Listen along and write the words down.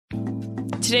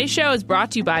Today's show is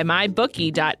brought to you by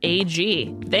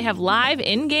MyBookie.ag. They have live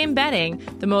in-game betting,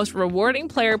 the most rewarding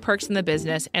player perks in the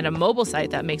business, and a mobile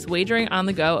site that makes wagering on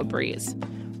the go a breeze.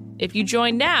 If you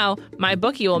join now,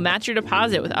 MyBookie will match your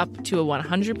deposit with up to a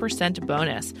 100%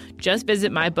 bonus. Just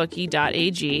visit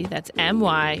MyBookie.ag, that's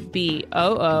MyBookie.ag,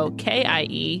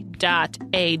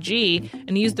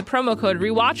 and use the promo code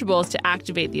REWATCHABLES to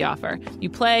activate the offer. You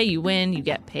play, you win, you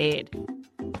get paid.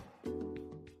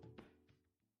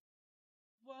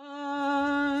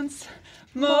 Once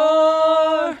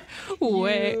more,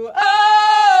 Wait. you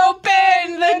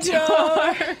open the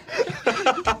door.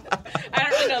 I don't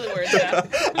really know the words yet.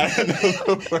 I don't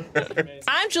know the words.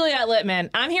 I'm Juliet Litman.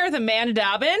 I'm here with Amanda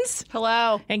Dobbins.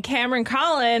 Hello. And Cameron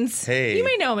Collins. Hey. You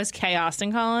may know him as K.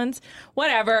 Austin Collins.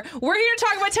 Whatever. We're here to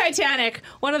talk about Titanic,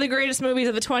 one of the greatest movies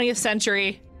of the 20th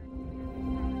century.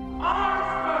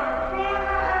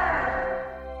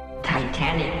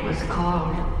 Titanic was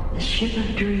called the Ship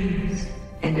of Dreams,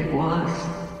 and it was.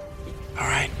 All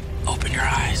right, open your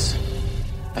eyes.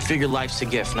 I figure life's a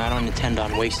gift, and I don't intend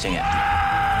on wasting it.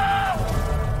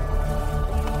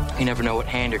 You never know what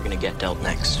hand you're gonna get dealt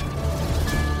next.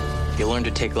 You learn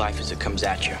to take life as it comes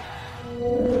at you.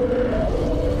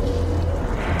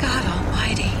 God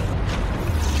Almighty.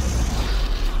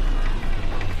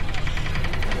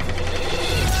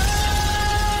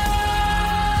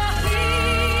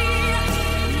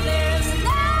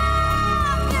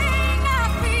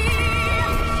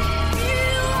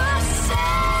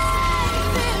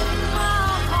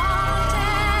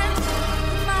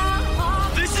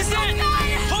 This is it!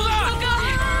 Hold on!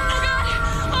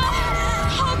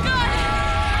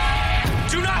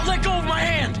 Do not let go of my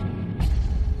hand!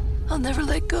 I'll never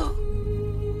let go.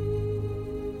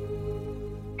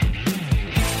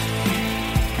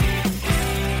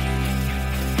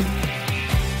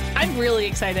 I'm really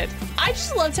excited. I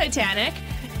just love Titanic.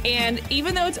 And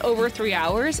even though it's over 3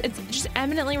 hours, it's just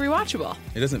eminently rewatchable.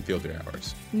 It doesn't feel 3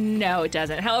 hours. No, it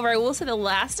doesn't. However, I will say the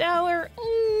last hour,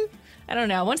 I don't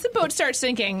know. Once the boat starts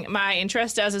sinking, my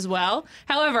interest does as well.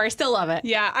 However, I still love it.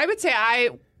 Yeah, I would say I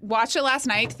watched it last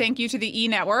night. Thank you to the E!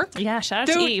 Network. Yeah, shout out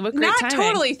Though to E! What great not timing.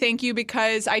 totally thank you,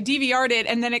 because I DVR'd it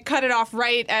and then it cut it off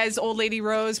right as Old Lady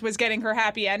Rose was getting her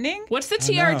happy ending. What's the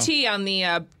TRT on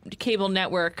the cable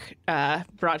network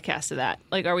broadcast of that?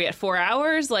 Like, are we at 4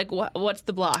 hours? Like, what's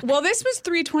the block? Well, this was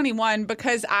 3:21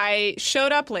 because I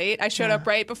showed up late. I showed up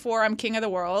right before I'm King of the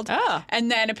World. Oh. And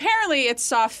then apparently it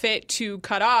saw fit to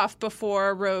cut off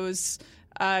before Rose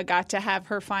got to have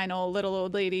her final little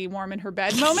old lady warm in her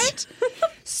bed moment.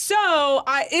 So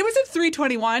it was at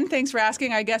 3:21. Thanks for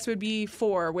asking. I guess it would be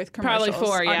 4 with commercials Probably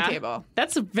 4, yeah. on cable.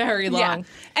 That's very long. Yeah.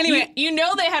 Anyway. you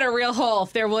know they had a real hole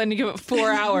if they're willing to give it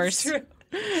 4 hours. True.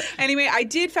 Anyway, I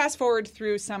did fast forward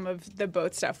through some of the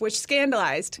boat stuff, which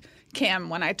scandalized Cam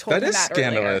when I told That him is that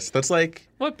scandalous. earlier. That's like,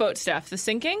 What boat stuff? The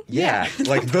sinking? yeah,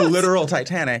 like the literal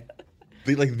Titanic.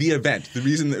 The event, the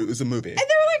reason that it was a movie. And they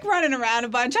were like running around a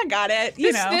bunch. I got it.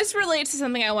 You know. This relates to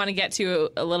something I want to get to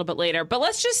a little bit later. But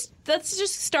let's just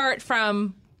start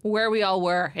from where we all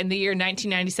were in the year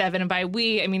 1997. And by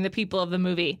we, I mean the people of the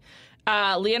movie.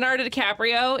 Leonardo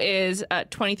DiCaprio is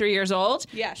 23 years old.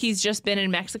 Yes. He's just been in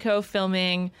Mexico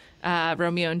filming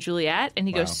Romeo and Juliet, and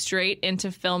he goes straight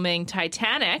into filming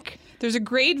Titanic. There's a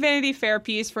great Vanity Fair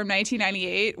piece from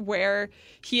 1998 where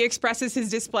he expresses his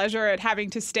displeasure at having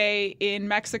to stay in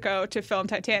Mexico to film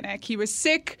Titanic. He was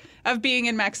sick of being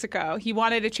in Mexico. He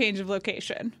wanted a change of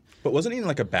location. But wasn't he in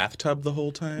like a bathtub the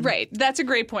whole time? Right. That's a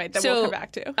great point that we'll come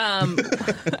back to.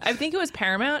 I think it was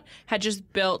Paramount had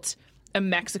just built a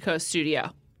Mexico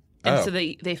studio, and so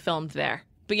they filmed there.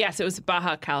 But yes, it was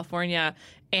Baja California,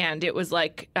 and it was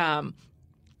like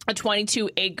a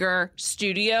 22-acre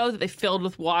studio that they filled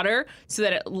with water so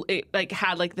that it like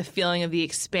had like the feeling of the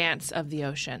expanse of the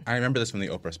ocean. I remember this from the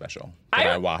Oprah special that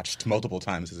I watched multiple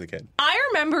times as a kid. I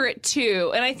remember it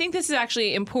too, and I think this is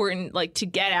actually important, like to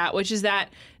get at, which is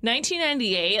that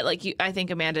 1998, like I think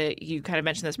Amanda, you kind of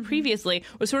mentioned this previously,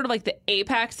 was sort of like the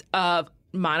apex of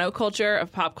monoculture,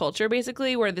 of pop culture,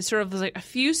 basically, where there sort of was like a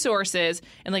few sources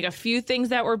and like a few things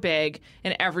that were big,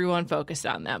 and everyone focused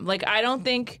on them. Like I don't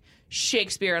think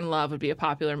Shakespeare in Love would be a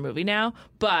popular movie now,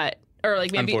 or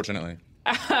like maybe Unfortunately.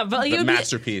 but like, The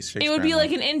masterpiece, It would be Shakespeare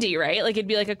like in an indie, right? Like it'd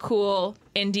be like a cool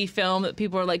indie film that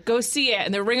people are like, go see it,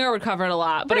 and The Ringer would cover it a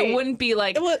lot, but it Right. wouldn't be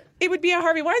like. Well, it would be a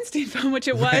Harvey Weinstein film, which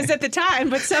it was at the time,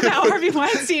 but somehow Harvey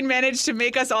Weinstein managed to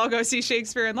make us all go see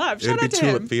Shakespeare in Love. It Shout would be out to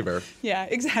Tulip him. Fever. Yeah,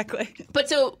 exactly. But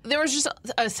so there was just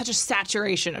such a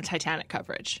saturation of Titanic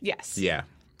coverage. Yes. Yeah.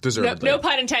 Deservedly. No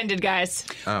pun intended, guys.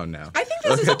 Oh, no. I think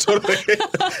this is totally.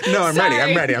 No, I'm ready.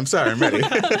 I'm ready. I'm sorry. I'm ready.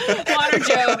 Water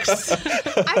jokes.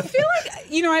 I feel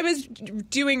like, I was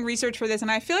doing research for this,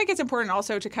 and I feel like it's important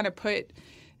also to kind of put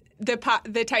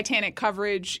the Titanic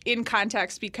coverage in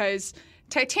context, because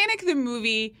Titanic, the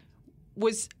movie,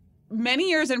 was many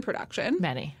years in production.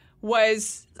 Many.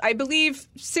 Was, I believe,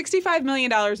 $65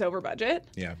 million over budget.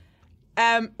 Yeah.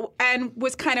 And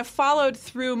was kind of followed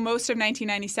through most of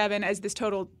 1997 as this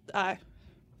total,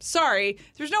 sorry,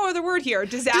 there's no other word here,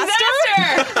 disaster?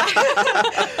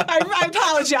 I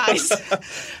apologize.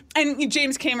 And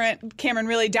James Cameron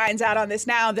really dines out on this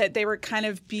now, that they were kind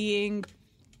of being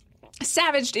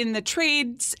savaged in the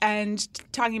trades and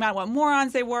talking about what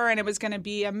morons they were, and it was going to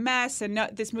be a mess, and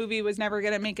this movie was never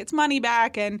going to make its money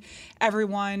back, and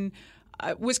everyone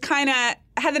was kind of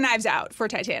had the knives out for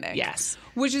Titanic. Yes.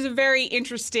 Which is a very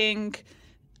interesting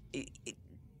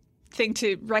thing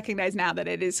to recognize now, that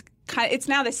it's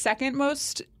now the second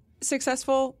most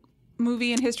successful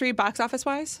movie in history, box office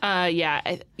wise.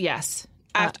 Yes.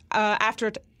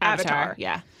 After Avatar.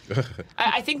 Yeah.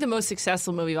 I think the most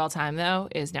successful movie of all time, though,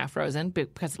 is now Frozen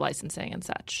because of licensing and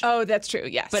such. Oh, that's true.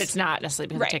 Yes, but it's not necessarily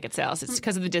because of ticket sales. It's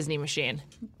because of the Disney machine.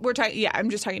 We're talking. Yeah, I'm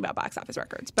just talking about box office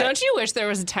records. But don't you wish there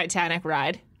was a Titanic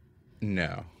ride?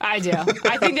 No. I do.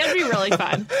 I think that'd be really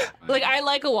fun. Like, I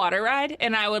like a water ride,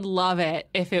 and I would love it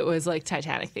if it was, like,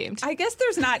 Titanic themed. I guess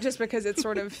there's not, just because it's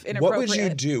sort of inappropriate. What would you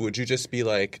do? Would you just be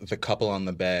like the couple on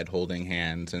the bed holding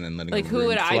hands and then letting Like, the who room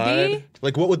would flood? I be?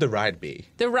 Like, what would the ride be?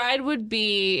 The ride would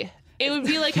be... It would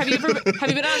be like, have you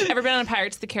ever been on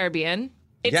Pirates of the Caribbean?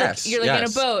 It's yes, like you're like in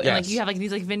a boat and like yes. you have like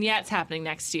these like vignettes happening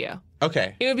next to you.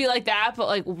 Okay. It would be like that, but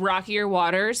like rockier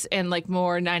waters and like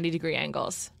more 90-degree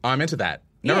angles. Oh, I'm into that.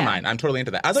 Never Yeah. mind. I'm totally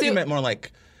into that. I thought you meant more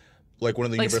like one of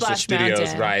the Like Universal Splash Studios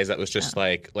Mountain. rides that was just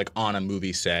like on a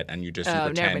movie set, and you never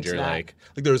been pretend to you're that. like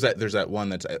there's that one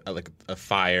that's like a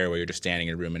fire where you're just standing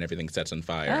in a room and everything sets on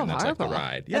fire, Oh, and that's like the horrible.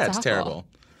 ride. Yeah, That's it's awful.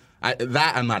 terrible.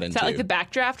 That I'm not into. Is that like the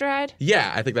backdraft ride?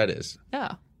 Yeah, I think that is.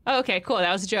 Oh, okay, cool.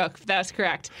 That was a joke. That's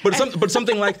correct. But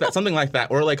something like that,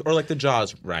 or like the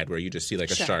Jaws ride where you just see like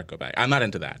a shark go by. I'm not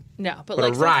into that. No, but But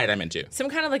like a ride I'm into. some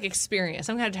kind of like experience,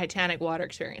 some kind of Titanic water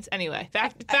experience. Anyway,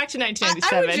 back to I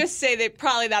 1997. would just say that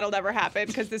probably that'll never happen,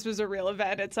 because this was a real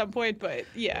event at some point. But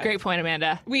yeah, Great point,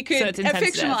 Amanda. we could So it's a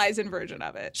insensitive. fictionalized version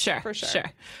of it. Sure, for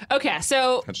sure. Okay,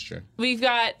 so That's true. we've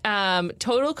got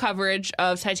total coverage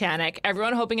of Titanic,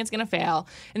 everyone hoping it's going to fail.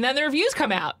 And then the reviews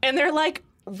come out, and they're like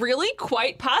really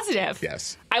quite positive.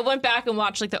 Yes. I went back and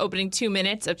watched like the opening 2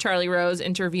 minutes of Charlie Rose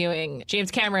interviewing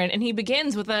James Cameron, and he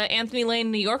begins with a Anthony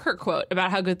Lane New Yorker quote about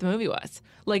how good the movie was.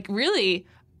 Like really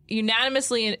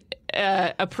unanimously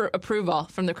approval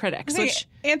from the critics. I think Which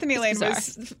Anthony Lane bizarre.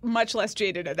 was much less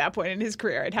jaded at that point in his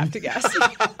career, I'd have to guess. Though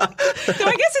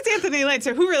I guess it's Anthony Lane,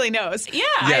 so who really knows?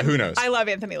 Yeah, who knows? I love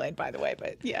Anthony Lane, by the way,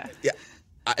 but yeah. Yeah.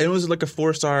 It was like a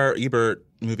 4-star Ebert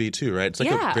movie too, right? It's like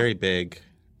Yeah. a very big,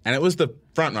 and it was the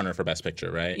front runner for Best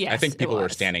Picture, right? Yes, I think it people were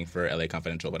was. standing for LA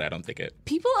Confidential, but I don't think it,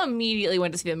 people immediately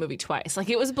went to see the movie twice. Like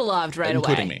it was beloved right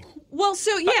including away. me. Well,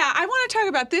 so yeah, I want to talk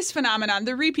about this phenomenon,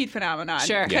 the repeat phenomenon.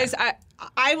 Sure. Because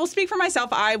I will speak for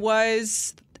myself. I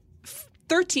was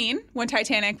 13 when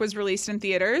Titanic was released in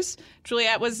theaters.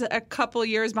 Juliet was a couple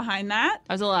years behind that.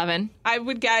 I was 11. I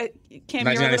would get... Cam,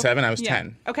 1997, I was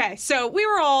 10. Okay, so we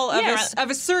were all of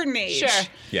a certain age. Sure.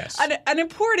 Yes. An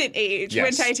important age when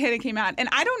Yes. Titanic came out. And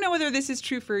I don't know whether this is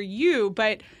true for you,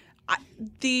 but I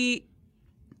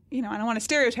don't want to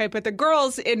stereotype, but the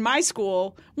girls in my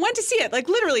school went to see it like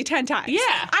literally 10 times. Yeah.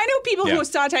 I know people Yeah. who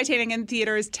saw Titanic in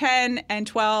theaters 10 and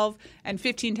 12 and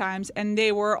 15 times, and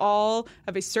they were all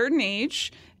of a certain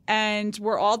age and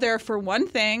were all there for one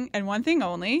thing and one thing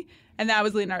only, and that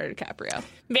was Leonardo DiCaprio.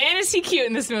 Man, is he cute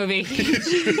in this movie. He's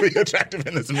really attractive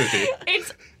in this movie.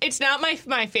 It's not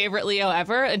my favorite Leo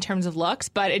ever in terms of looks,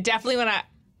 but it definitely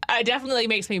it definitely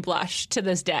makes me blush to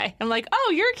this day. I'm like,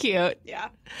 oh, you're cute. Yeah.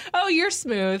 Oh, you're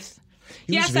smooth.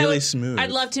 He was really smooth.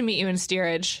 I'd love to meet you in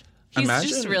steerage. He's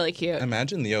just really cute.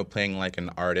 Imagine Leo playing like an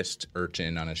artist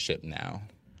urchin on a ship now.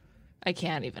 I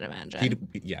can't even imagine.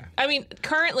 Yeah. I mean,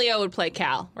 current Leo would play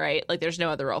Cal, right? Like, there's no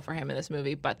other role for him in this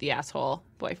movie but the asshole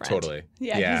boyfriend. Totally.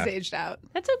 Yeah, he's aged out.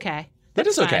 That's okay. That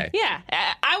is Fine. okay. Yeah.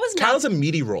 I was not. Kyle's a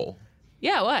meaty role.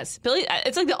 Yeah, it was. Billy.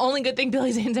 It's like the only good thing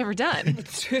Billy Zane's ever done.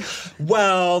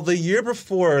 Well, the year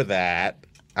before that,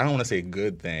 I don't want to say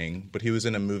good thing, but he was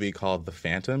in a movie called The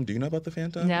Phantom. Do you know about The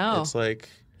Phantom? No. It's like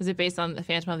Is it based on the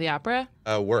Phantom of the Opera?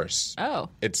 Worse. Oh.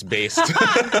 It's based.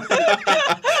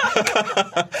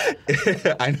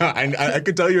 I know. I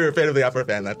could tell you're a fan of the opera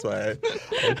fan. That's why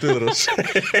I do a little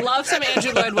shade. Love some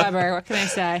Andrew Lloyd Webber. What can I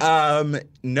say?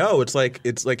 No, it's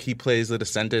like he plays the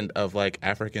descendant of like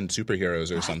African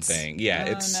superheroes or something. Yeah,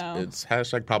 it's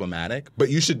hashtag problematic. But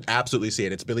you should absolutely see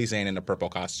it. It's Billy Zane in a purple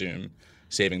costume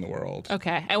saving the world.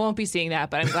 Okay, I won't be seeing that,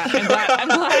 but I'm glad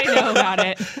I know about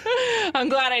it. I'm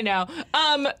glad I know.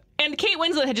 And Kate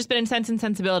Winslet had just been in Sense and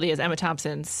Sensibility as Emma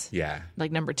Thompson's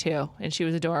like number 2, and she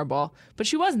was adorable, but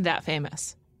she wasn't that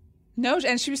famous. No,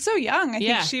 and she was so young. I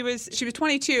think she was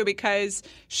 22 because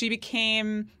she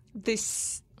became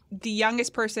the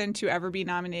youngest person to ever be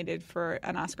nominated for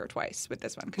an Oscar twice with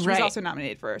this one, because she was also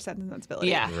nominated for Sense and Sensibility.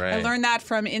 Yeah. Right. I learned that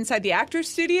from Inside the Actors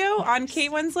Studio on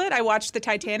Kate Winslet. I watched the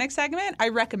Titanic segment. I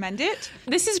recommend it.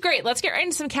 This is great. Let's get right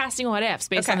into some casting what ifs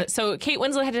based on it. So Kate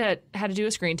Winslet had to do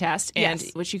a screen test, and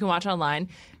which you can watch online,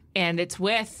 and it's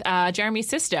with Jeremy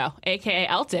Sisto, aka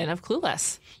Elton of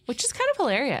Clueless, which is kind of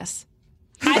hilarious.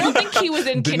 I don't think he was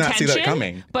in Did contention, not see that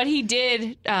coming. But he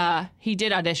did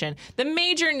audition. The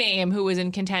major name who was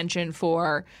in contention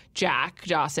for Jack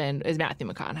Dawson is Matthew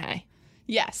McConaughey.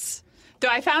 Yes. Though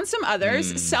I found some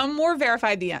others, some more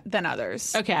verified than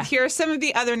others. Okay. Here are some of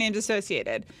the other names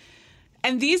associated.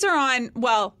 And these are on,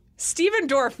 well, Stephen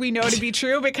Dorff we know to be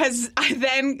true because I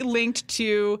then linked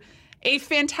to a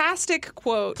fantastic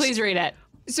quote. Please read it.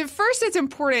 So first it's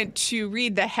important to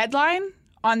read the headline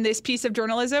on this piece of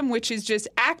journalism, which is just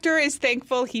actor is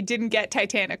thankful he didn't get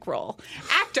Titanic role.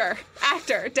 Actor,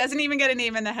 doesn't even get a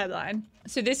name in the headline.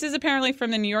 So this is apparently from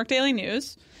the New York Daily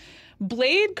News.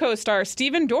 Blade co-star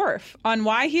Stephen Dorff on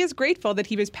why he is grateful that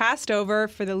he was passed over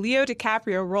for the Leo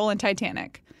DiCaprio role in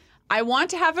Titanic. I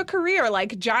want to have a career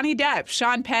like Johnny Depp,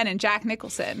 Sean Penn, and Jack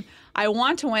Nicholson. I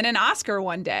want to win an Oscar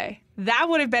one day. That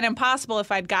would have been impossible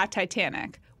if I'd got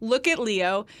Titanic. Look at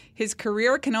Leo. His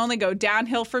career can only go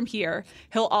downhill from here.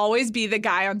 He'll always be the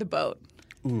guy on the boat.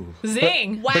 Ooh.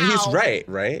 Zing. But he's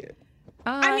right?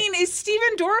 I mean, is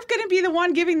Stephen Dorff going to be the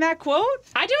one giving that quote?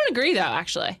 I don't agree, though,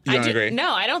 actually. You don't agree?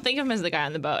 No, I don't think of him as the guy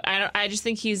on the boat. I just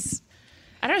think he's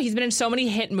been in so many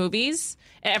hit movies.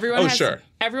 And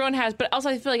everyone has, but also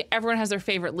I feel like everyone has their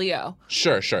favorite Leo.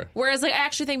 Sure. Whereas, like, I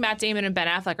actually think Matt Damon and Ben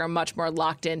Affleck are much more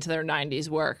locked into their 90s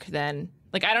work than...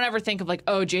 Like, I don't ever think of, like,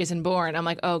 oh, Jason Bourne. I'm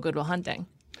like, oh, Good Will Hunting.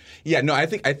 Yeah, no, I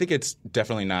think it's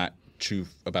definitely not true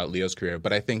about Leo's career.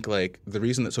 But I think, like, the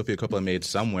reason that Sofia Coppola made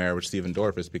Somewhere with Stephen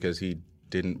Dorff is because he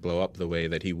didn't blow up the way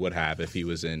that he would have if he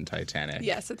was in Titanic.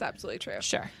 Yes, that's absolutely true.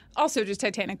 Sure. Also, just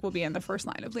Titanic will be in the first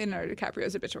line of Leonardo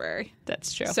DiCaprio's obituary.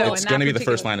 That's true. So It's going to be the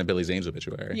first line of Billy Zane's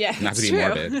obituary. Yeah, not to be true.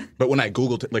 morbid. But when I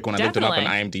Googled, like when I looked him up on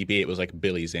Definitely. IMDb, it was like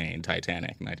Billy Zane,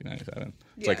 Titanic, 1997.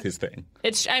 It's like his thing.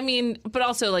 But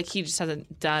also, like, he just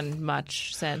hasn't done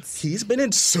much since. He's been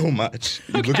in so much.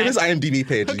 You look at his IMDb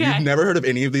page. Okay. You've never heard of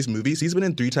any of these movies. He's been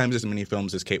in 3 times as many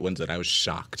films as Kate Winslet. I was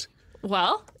shocked.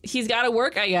 Well, he's got to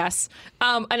work, I guess.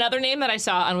 Another name that I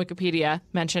saw on Wikipedia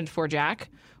mentioned for Jack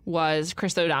was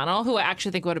Chris O'Donnell, who I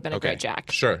actually think would have been a great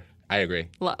Jack. Sure. I agree.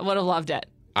 Would have loved it.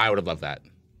 I would have loved that.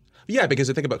 Yeah,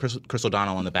 because I think about Chris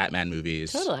O'Donnell in the Batman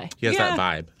movies. Totally. He has that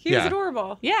vibe. He was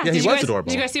adorable. Yeah. Yeah, he was adorable.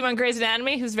 Did you guys see him on Grey's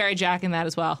Anatomy? He was very Jack in that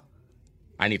as well.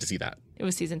 I need to see that. It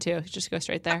was season 2. Just go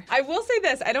straight there. I will say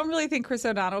this. I don't really think Chris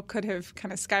O'Donnell could have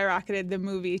kind of skyrocketed the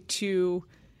movie to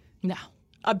No.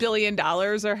 $1 billion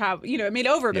or how, it made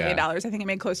over $1 billion. Yeah. I think it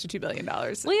made close to $2 billion.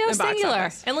 Leo's in box singular.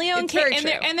 office. And Leo and It's Kate, very and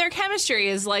true. their chemistry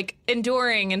is, like,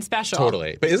 enduring and special.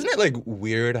 Totally. But isn't it, like,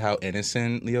 weird how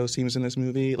innocent Leo seems in this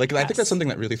movie? Like, I think that's something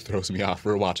that really throws me off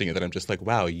for watching it, that I'm just like,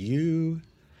 wow,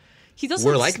 He's also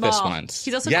We're like small. this once.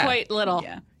 He's also Yeah. quite little.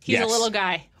 Yeah. He's a Yes. little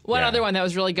guy. One Yeah. other one that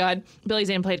was really good. Billy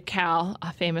Zane played Cal,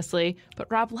 famously,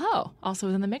 but Rob Lowe also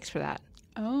was in the mix for that.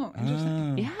 Oh,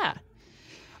 interesting. Yeah.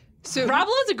 So Rob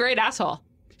Lowe's a great asshole.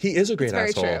 He is a great very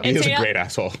asshole. true. He is a St. great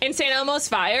asshole. In St. Elmo's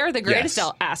Fire, the greatest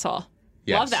Yes. asshole.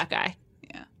 Yes. Love that guy.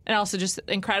 Yeah. And also just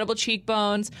incredible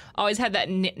cheekbones. Always had that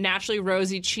naturally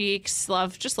rosy cheeks.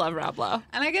 Just love Rob Lowe.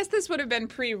 And I guess this would have been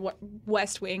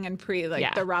pre-West Wing and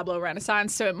Yeah. the Rob Lowe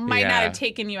Renaissance, so it might not Yeah. have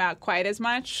taken you out quite as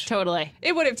much. Totally.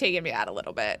 It would have taken me out a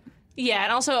little bit. Yeah,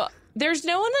 and also there's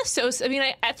no one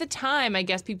at the time, I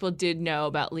guess people did know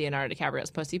about Leonardo DiCaprio's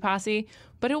Pussy Posse,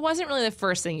 but it wasn't really the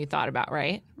first thing you thought about,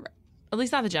 right? At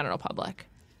least not the general public.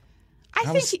 I I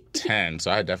think was 10,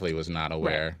 so I definitely was not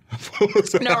aware. Nor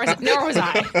was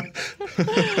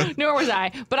I. Nor was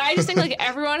I. But I just think like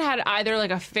everyone had either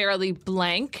like a fairly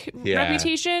blank Yeah.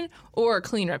 reputation or a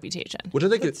clean reputation. Which I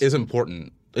think is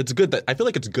important. It's good that I feel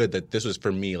like it's good that this was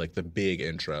for me like the big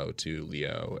intro to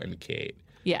Leo and Kate.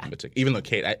 Yeah. Even though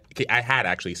Kate, I had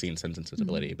actually seen Sense and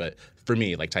Sensibility, but for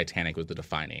me, like Titanic was the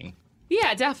defining.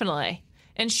 Yeah, definitely.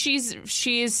 And she's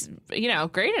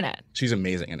great in it. She's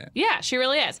amazing in it. Yeah, she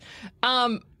really is.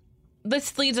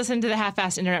 This leads us into the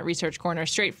half-assed internet research corner,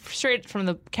 straight from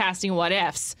the casting what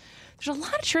ifs. There's a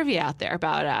lot of trivia out there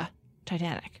about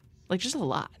Titanic. Like, just a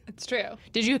lot. It's true.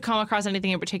 Did you come across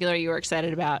anything in particular you were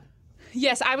excited about?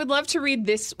 Yes, I would love to read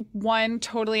this one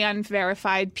totally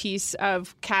unverified piece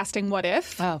of casting what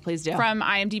if. Oh, please do. From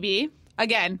IMDb.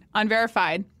 Again,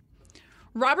 unverified.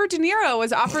 Robert De Niro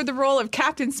was offered the role of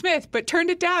Captain Smith, but turned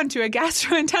it down to a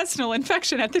gastrointestinal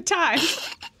infection at the time.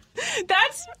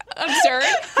 That's absurd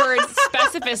for its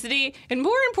specificity. And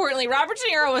more importantly, Robert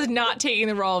De Niro was not taking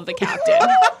the role of the captain.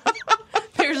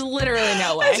 There's literally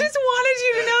no way. I just wanted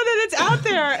you to know that it's out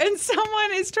there and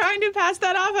someone is trying to pass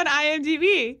that off on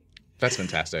IMDb. That's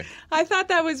fantastic. I thought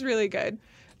that was really good.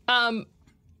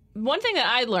 One thing that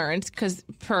I learned, because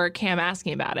per Cam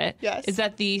asking about it, Yes. is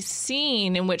that the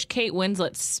scene in which Kate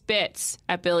Winslet spits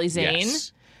at Billy Zane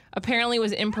apparently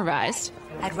was improvised.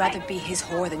 I'd rather be his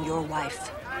whore than your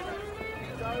wife.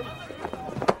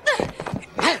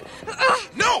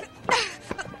 No!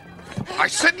 I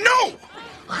said no!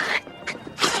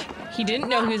 He didn't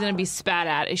know he was going to be spat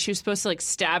at. She was supposed to like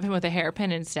stab him with a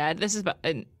hairpin instead. This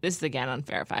is again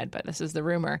unverified, but this is the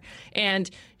rumor. And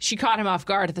she caught him off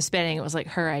guard at the spitting. It was like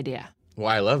her idea. Well,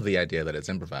 I love the idea that it's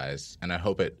improvised, and I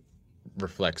hope it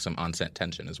reflects some on-set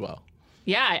tension as well.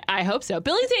 Yeah, I hope so.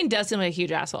 Billy Zane does seem like a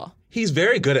huge asshole. He's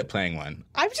very good at playing one.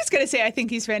 I'm just going to say I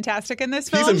think he's fantastic in this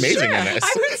film. He's amazing in this.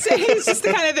 I would say he's just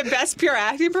kind of the best pure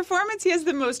acting performance. He has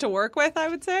the most to work with, I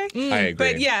would say. I agree.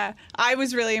 But yeah, I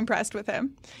was really impressed with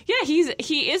him. Yeah,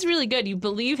 he is really good. You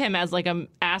believe him as like an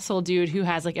asshole dude who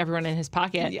has like everyone in his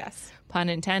pocket. Yes. Pun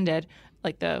intended.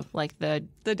 Like the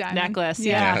diamond. necklace.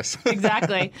 Yeah. Yes.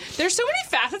 Exactly. There's so many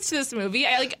facets to this movie.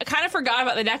 I kind of forgot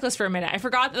about the necklace for a minute. I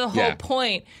forgot that the whole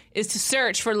point is to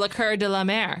search for Le Coeur de la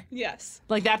Mer. Yes.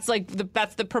 Like that's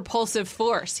the propulsive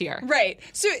force here. Right.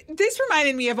 So this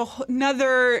reminded me of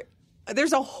another.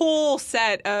 There's a whole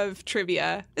set of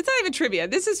trivia. It's not even trivia.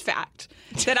 This is fact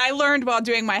that I learned while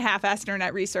doing my half-assed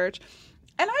internet research.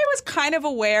 And I was kind of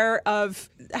aware of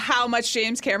how much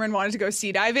James Cameron wanted to go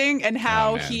sea diving and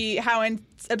how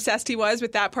obsessed he was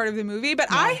with that part of the movie.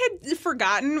 But I had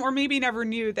forgotten or maybe never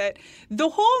knew that the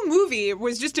whole movie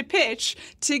was just a pitch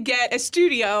to get a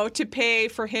studio to pay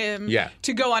for him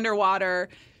to go underwater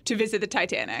to visit the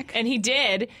Titanic. And he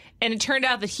did. And it turned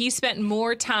out that he spent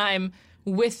more time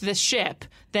with the ship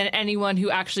than anyone who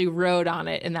actually rode on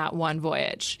it in that one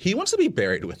voyage. He wants to be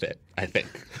buried with it, I think.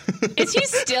 Is he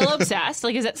still obsessed?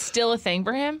 Like, is that still a thing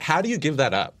for him? How do you give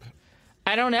that up?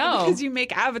 I don't know. Because you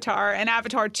make Avatar and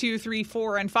Avatar 2, 3,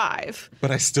 4, and 5.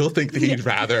 But I still think that he'd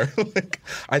rather.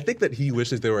 I think that he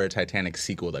wishes there were a Titanic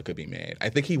sequel that could be made. I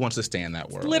think he wants to stay in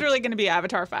that world. Literally going to be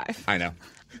Avatar 5. I know.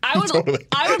 I would Totally.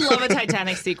 I would love a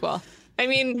Titanic sequel. I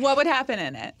mean, what would happen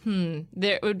in it?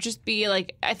 There would just be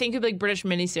like, I think it'd be like British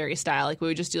miniseries style. Like we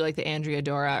would just do like the Andrea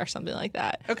Dora or something like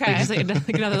that. Okay. Just like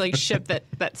another like ship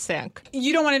that sank.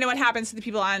 You don't want to know what happens to the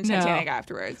people on Titanic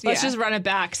afterwards. Let's just run it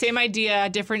back. Same idea,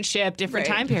 different ship, different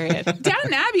time period.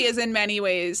 Downton Abbey is in many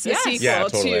ways a sequel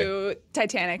to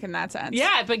Titanic in that sense.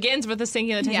 Yeah, it begins with the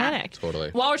sinking of the Titanic. Totally.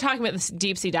 While we're talking about this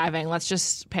deep sea diving, let's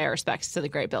just pay our respects to the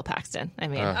great Bill Paxton. I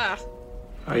mean,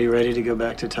 Are you ready to go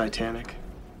back to Titanic?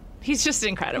 he's just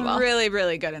incredible. Really,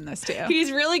 really good in this, too.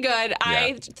 He's really good.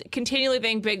 I continually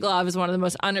think Big Love is one of the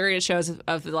most underrated shows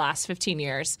of the last 15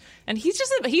 years. And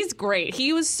he's great.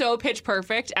 He was so pitch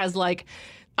perfect as like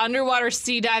underwater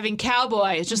sea diving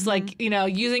cowboy. It's just like,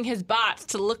 using his bots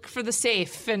to look for the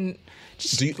safe and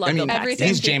just love Bill Paxton.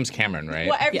 He's James Cameron, right?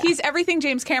 Well, he's everything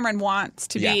James Cameron wants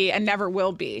to be and never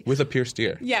will be. With a pierced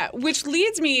ear. Yeah, which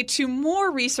leads me to more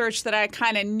research that I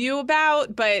kind of knew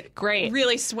about, but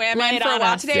really swam in for a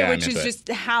while today, which is just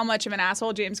how much of an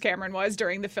asshole James Cameron was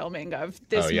during the filming of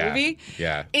this movie.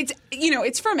 Yeah. It's,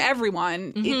 it's from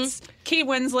everyone. It's Kate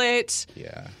Winslet.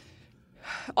 Yeah.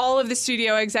 All of the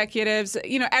studio executives,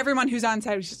 everyone who's on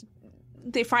set,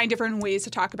 they find different ways to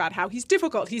talk about how he's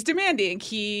difficult, he's demanding,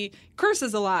 he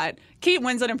curses a lot. Kate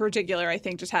Winslet in particular, I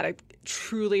think, just had a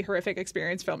truly horrific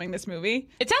experience filming this movie.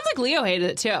 It sounds like Leo hated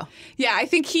it too. Yeah, I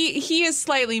think he is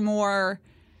slightly more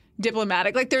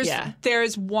diplomatic. Like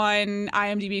there's one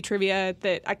IMDb trivia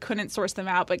that I couldn't source them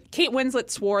out, but Kate Winslet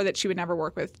swore that she would never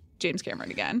work with James Cameron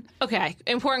again. Okay,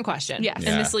 important question. Yes.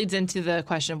 And this leads into the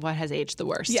question of what has aged the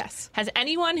worst. Yes. Has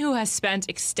anyone who has spent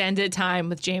extended time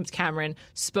with James Cameron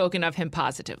spoken of him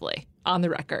positively on the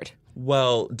record?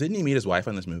 Well, didn't he meet his wife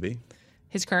on this movie?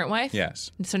 His current wife? Yes.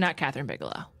 So not Catherine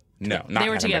Bigelow. No, not they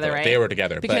were together, right? They were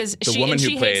together. Because but the woman who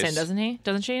she plays, hates him, doesn't he?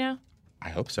 Doesn't she now? I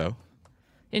hope so.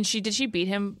 And did she beat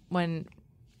him when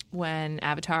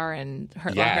Avatar and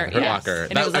Hurt Yeah, Locker? Hurt Locker.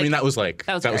 And it was That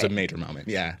was a great. major moment.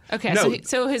 Yeah. Okay, No,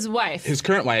 so his wife. his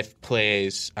current wife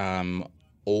plays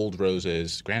Old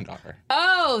Rose's granddaughter.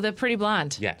 Oh, the pretty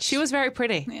blonde. Yes. She was very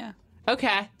pretty. Yeah.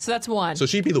 Okay, so that's one. So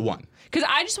she'd be the one. Because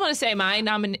I just want to say my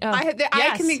nominee. I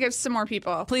can think of some more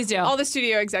people. Please do. All the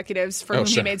studio executives for whom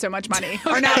sure. he made so much money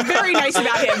are now very nice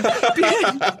about him.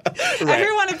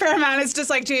 Everyone at Paramount is just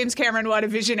like, James Cameron, what a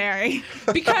visionary.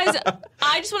 Because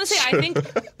I just want to say, I think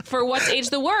for what's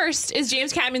aged the worst is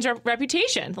James Cameron's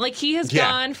reputation. Like, he has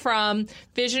gone from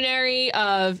visionary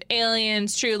of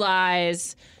Aliens, True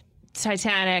Lies,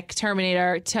 Titanic,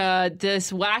 Terminator, to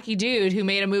this wacky dude who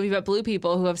made a movie about blue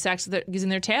people who have sex using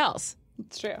their tails.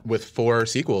 It's true. With 4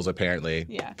 sequels, apparently,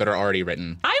 that are already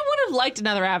written. I would have liked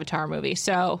another Avatar movie,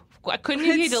 so couldn't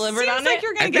you be delivered on like it?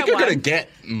 You're gonna I get think you're one. going to get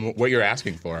what you're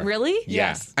asking for. Really? Yeah.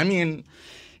 Yes. I mean,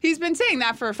 He's been saying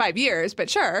that for 5 years, but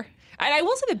sure. And I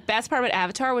will say the best part about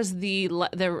Avatar was the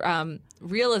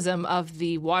realism of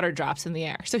the water drops in the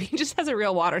air. So he just has a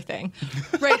real water thing.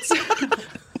 Right.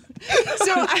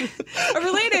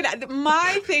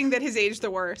 My thing that has aged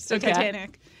the worst, Okay.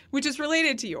 Titanic, which is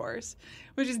related to yours,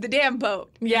 which is the damn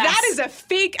boat. Yes. That is a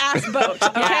fake ass boat,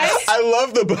 okay? I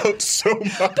love the boat so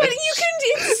much. But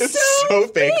it's so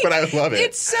fake, but I love it.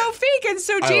 It's so fake. And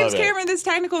so I James love it. Cameron, this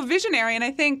technical visionary, and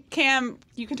I think, Cam,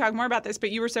 you can talk more about this, but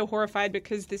you were so horrified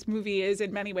because this movie is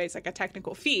in many ways like a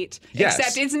technical feat. Yes.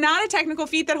 Except it's not a technical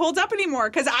feat that holds up anymore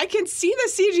because I can see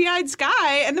the CGI'd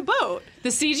sky and the boat. The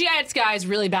CGI sky is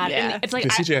really bad. Yeah. And it's like the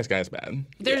CGI guy's bad.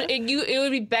 it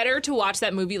would be better to watch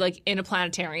that movie like in a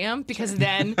planetarium because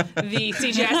then the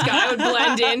CGI sky would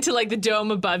blend into like the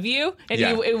dome above you and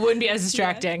it wouldn't be as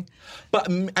distracting. But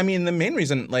I mean, the main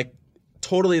reason, like,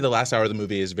 totally the last hour of the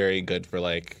movie is very good for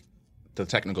like the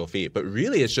technical feat, but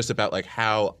really it's just about like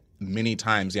how many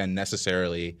times they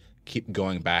unnecessarily keep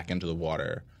going back into the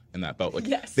water in that boat.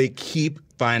 Like they keep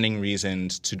finding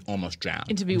reasons to almost drown.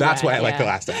 And to be That's wet, why I like the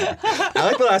last hour. I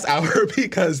like the last hour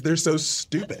because they're so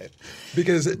stupid.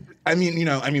 Because we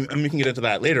can get into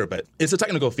that later, but it's a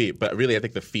technical feat. But really, I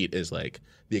think the feat is like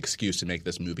the excuse to make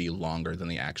this movie longer than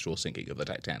the actual sinking of the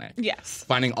Titanic. Yes.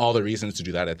 Finding all the reasons to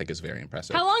do that, I think, is very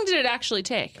impressive. How long did it actually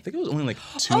take? I think it was only like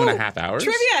 2.5 hours.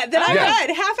 Trivia that I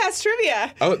read, half-ass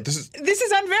trivia. Oh, this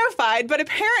is unverified, but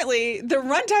apparently the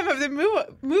runtime of the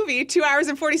movie, 2 hours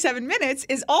and 47 minutes,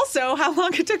 is also how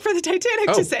long it took for the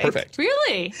Titanic to sink. Perfect.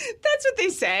 Really? That's what they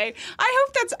say.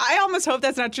 I almost hope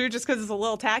that's not true just because it's a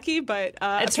little tacky, but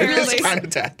it's apparently It's kind of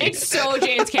tacky. It's so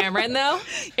James Cameron though.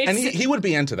 And he would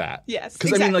be into that. Yes,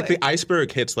 because I mean, like the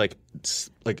iceberg hits like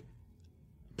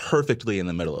perfectly in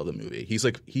the middle of the movie. He's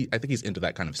like I think he's into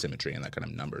that kind of symmetry and that kind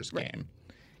of numbers game.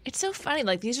 It's so funny.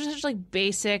 Like, these are such like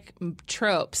basic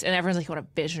tropes, and everyone's like, "What a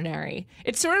visionary!"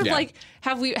 It's sort of like,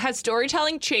 has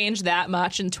storytelling changed that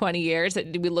much in 20 years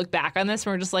that we look back on this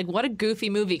and we're just like, "What a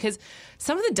goofy movie!" Because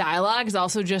some of the dialogue is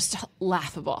also just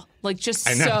laughable, like just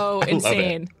so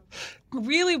insane.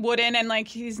 Really wooden, and like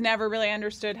he's never really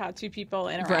understood how two people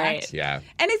interact. Right. Yeah.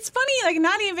 And it's funny, like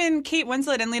not even Kate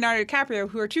Winslet and Leonardo DiCaprio,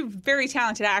 who are two very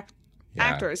talented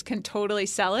actors, can totally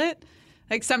sell it.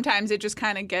 Like sometimes it just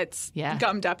kind of gets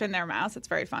gummed up in their mouths. It's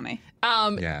very funny.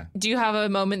 Do you have a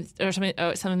moment or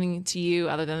something to you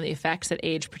other than the effects that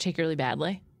age particularly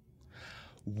badly?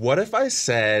 What if I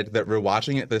said that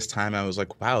rewatching it this time, I was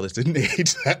like, wow, this didn't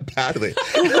age that badly.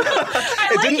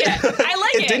 I like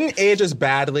it. It didn't age as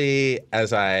badly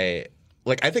as I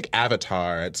think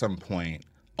Avatar at some point,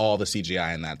 all the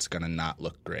CGI in that's going to not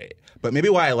look great. But maybe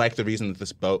why I like the reason that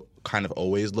this boat kind of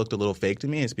always looked a little fake to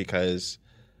me is because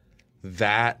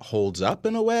that holds up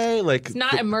in a way. Like it's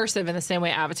not immersive in the same way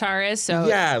Avatar is. So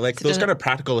yeah, like those kind of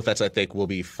practical effects I think will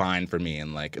be fine for me.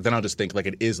 And like then I'll just think like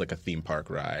it is like a theme park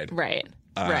ride. Right.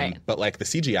 Right. But like the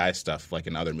CGI stuff, like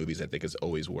in other movies, I think is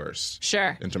always worse.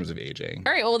 Sure. In terms of aging.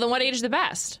 All right. Well, then what aged the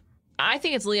best? I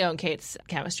think it's Leo and Kate's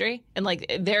chemistry, and like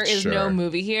there is no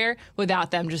movie here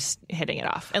without them just hitting it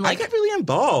off. And like I get really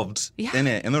involved in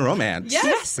it, in the romance.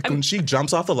 Yes, like when she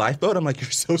jumps off the lifeboat, I'm like,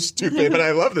 you're so stupid, but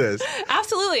I love this.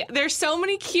 Absolutely, there's so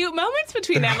many cute moments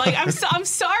between them. Like I'm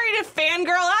sorry to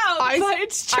fangirl out, but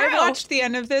it's true. I watched the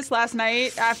end of this last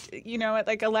night after at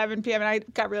like 11 p.m. and I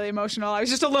got really emotional. I was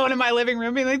just alone in my living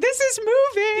room, being like, this is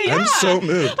movie. I'm so moved.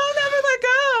 I'll never let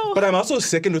go. But I'm also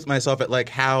sickened with myself at like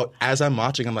how, as I'm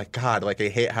watching, I'm like, God, like I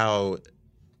hate how,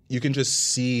 you can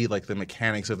just see like the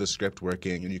mechanics of the script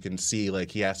working, and you can see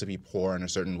like he has to be poor in a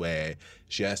certain way.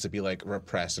 She has to be like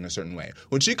repressed in a certain way.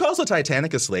 When she calls the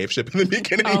Titanic a slave ship in the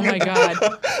beginning, oh my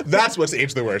God, that's what's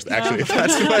aged the worst. Actually,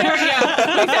 that's there we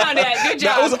go. We found it. Good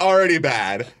job. That was already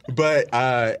bad. But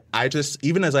I just,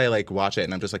 even as I like watch it,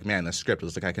 and I'm just like, man, the script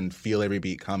is like I can feel every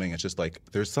beat coming. It's just like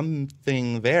there's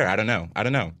something there. I don't know.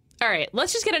 All right,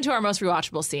 let's just get into our most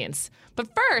rewatchable scenes. But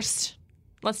first,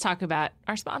 let's talk about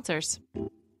our sponsors.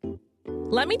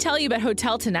 Let me tell you about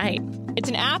Hotel Tonight. It's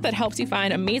an app that helps you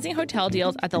find amazing hotel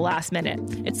deals at the last minute.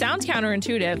 It sounds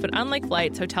counterintuitive, but unlike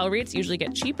flights, hotel rates usually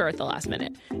get cheaper at the last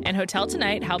minute. And Hotel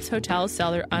Tonight helps hotels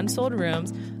sell their unsold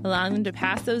rooms, allowing them to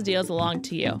pass those deals along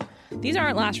to you. These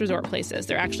aren't last resort places.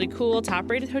 They're actually cool,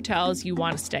 top-rated hotels you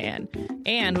want to stay in.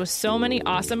 And with so many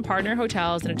awesome partner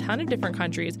hotels in a ton of different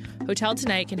countries, Hotel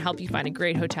Tonight can help you find a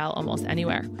great hotel almost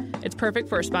anywhere. It's perfect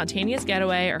for a spontaneous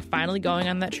getaway or finally going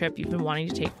on that trip you've been wanting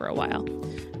to take for a while.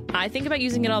 I think about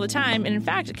using it all the time, and in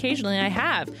fact, occasionally I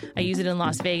have. I use it in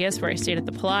Las Vegas, where I stayed at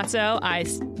the Palazzo. I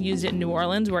used it in New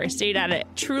Orleans, where I stayed at a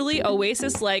truly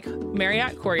oasis-like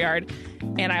Marriott Courtyard,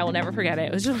 and I will never forget it.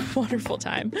 It was just a wonderful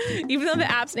time. Even though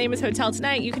the app's name is Hotel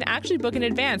Tonight, you can actually book in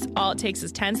advance. All it takes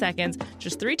is 10 seconds,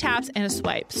 just 3 taps and a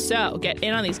swipe. So get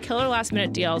in on these killer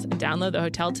last-minute deals and download the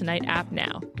Hotel Tonight app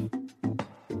now.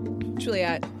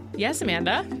 Juliet. Yes,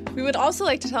 Amanda? We would also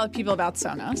like to tell people about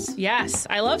Sonos. Yes,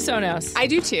 I love Sonos. I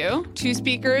do too. 2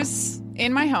 speakers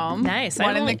in my home. Nice.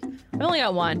 I've only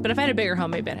got one, but if I had a bigger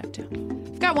home, maybe I'd have 2.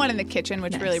 I've got one in the kitchen,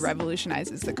 which really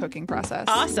revolutionizes the cooking process.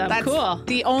 Awesome. That's cool.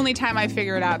 The only time I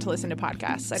figure it out to listen to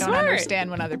podcasts. I don't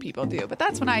understand when other people do, but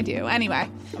that's when I do. Anyway,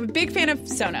 I'm a big fan of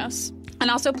Sonos.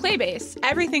 And also Playbase.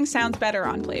 Everything sounds better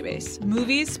on Playbase.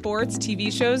 Movies, sports,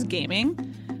 TV shows, gaming.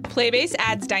 Playbase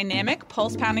adds dynamic,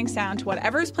 pulse-pounding sound to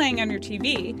whatever is playing on your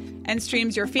TV and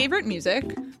streams your favorite music,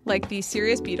 like the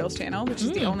Sirius Beatles channel, which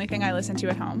is the only thing I listen to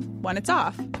at home, when it's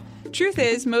off. Truth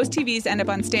is, most TVs end up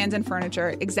on stands and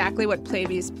furniture, exactly what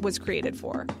Playbase was created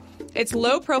for. Its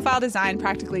low-profile design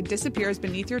practically disappears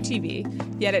beneath your TV,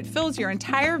 yet it fills your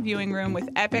entire viewing room with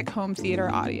epic home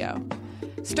theater audio.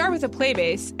 Start with a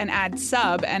Playbase and add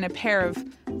sub and a pair of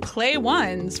Play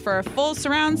Ones for a full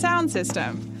surround sound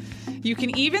system. You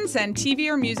can even send TV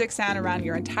or music sound around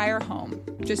your entire home.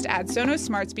 Just add Sonos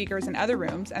smart speakers in other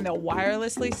rooms and they'll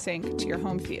wirelessly sync to your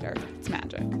home theater. It's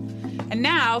magic. And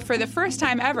now, for the first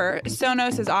time ever,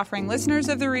 Sonos is offering listeners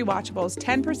of the Rewatchables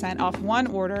 10% off one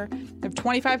order of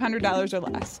 $2,500 or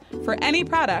less for any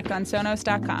product on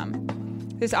Sonos.com.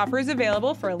 This offer is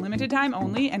available for a limited time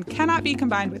only and cannot be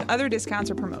combined with other discounts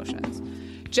or promotions.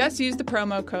 Just use the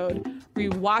promo code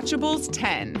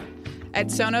Rewatchables10 at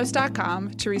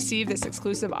Sonos.com to receive this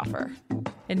exclusive offer.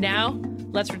 And now,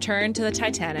 let's return to the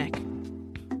Titanic.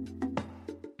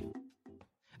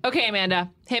 Okay,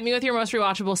 Amanda, hit me with your most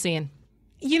rewatchable scene.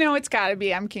 You know, it's gotta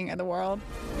be I'm King of the World.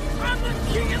 I'm the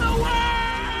king of the world!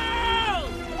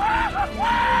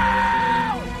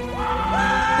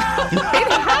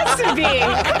 It has to be.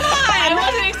 Come on! I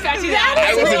wasn't expecting that.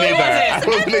 I wasn't either. I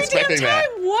wasn't expecting that.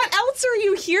 What else are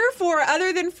you here for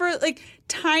other than for, like,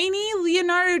 tiny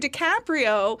Leonardo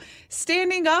DiCaprio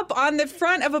standing up on the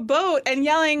front of a boat and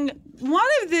yelling one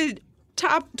of the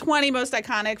top 20 most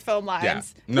iconic film lines.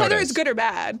 Yeah. No, Whether it it's is. good or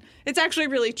bad. It's actually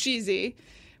really cheesy.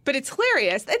 But it's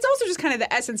hilarious. It's also just kind of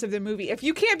the essence of the movie. If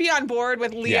you can't be on board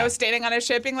with Leo standing on a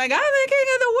ship being like, I'm the king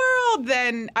of the world,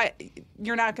 then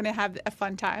you're not going to have a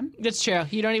fun time. That's true.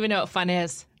 You don't even know what fun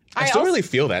is. I still really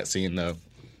feel that scene, though.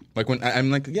 Like, when I'm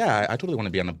like, yeah, I totally want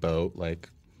to be on a boat, like,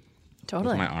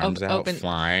 totally. with my arms out,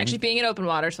 flying. Actually, being in open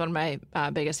water is one of my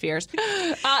biggest fears.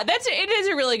 It is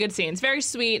a really good scene. It's very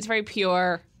sweet. It's very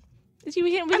pure.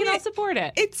 We can all support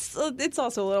it. It's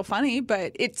also a little funny,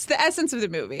 but it's the essence of the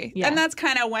movie. Yeah. And that's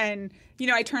kind of when,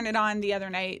 I turned it on the other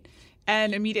night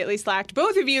and immediately slacked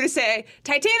both of you to say,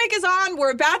 Titanic is on, we're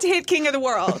about to hit King of the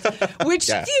World. Which,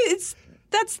 that's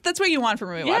what you want from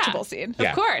a rewatchable scene.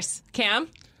 Of course. Cam?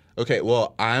 Okay,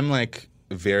 well, I'm, like,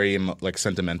 very,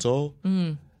 sentimental.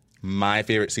 My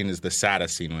favorite scene is the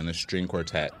saddest scene when the string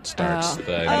quartet starts. That's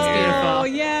beautiful. Oh,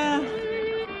 yeah.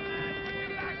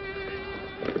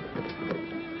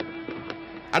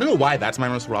 I don't know why that's my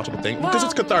most rewatchable thing, because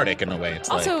it's cathartic in a way. It's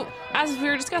also, as we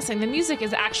were discussing, the music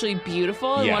is actually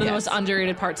beautiful and one of the most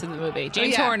underrated parts of the movie.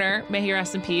 James Horner, may he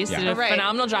rest in peace, did a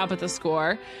phenomenal job with the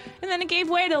score. And then it gave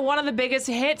way to one of the biggest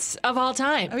hits of all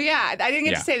time. Oh, yeah. I didn't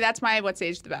get to say that's what's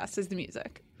aged the best is the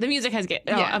music. The music has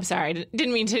I'm sorry.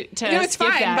 Didn't mean to No, it's skip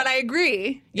fine, that. but I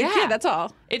agree. Yeah, that's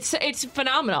all. It's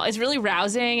phenomenal. It's really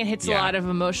rousing. It hits a lot of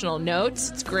emotional notes.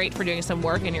 It's great for doing some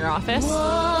work in your office.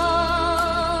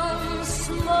 Once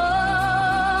more,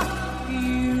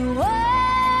 you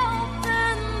are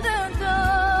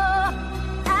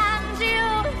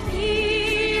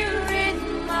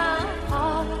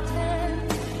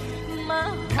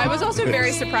also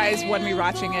very surprised when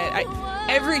rewatching it.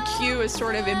 Every cue is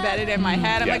sort of embedded in my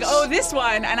head. I'm like, oh, this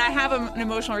one, and I have an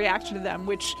emotional reaction to them,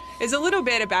 which is a little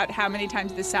bit about how many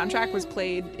times this soundtrack was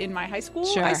played in my high school,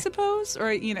 I suppose,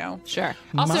 or Sure.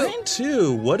 Also, mine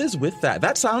too. What is with that?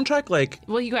 That soundtrack,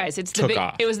 well, you guys,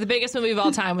 it was the biggest movie of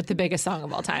all time with the biggest song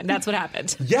of all time. That's what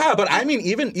happened. Yeah, but I mean,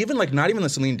 even like not even the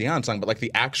Celine Dion song, but like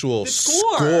the actual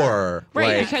score.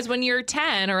 Right, because when you're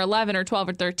 10 or 11 or 12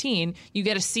 or 13, you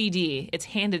get a CD. It's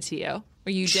handed to you. Or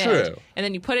you did. True. And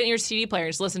then you put it in your CD player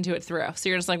and just listen to it through. So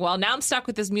you're just like, well, now I'm stuck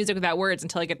with this music without words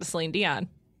until I get to Celine Dion.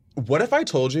 What if I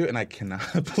told you, and I cannot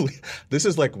believe, this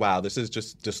is like, wow, this is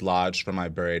just dislodged from my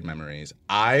buried memories.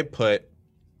 I put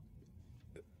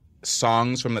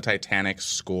songs from the Titanic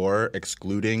score,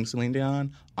 excluding Celine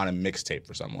Dion, on a mixtape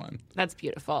for someone. That's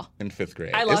beautiful. In 5th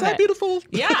grade. I love it. Isn't that beautiful?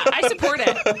 Yeah, I support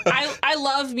it. I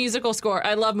love musical score.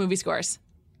 I love movie scores.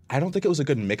 I don't think it was a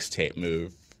good mixtape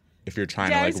move. If you're trying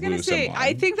to like woo someone.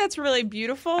 I think that's really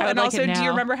beautiful. And like also, do you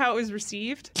remember how it was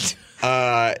received?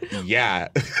 Yeah.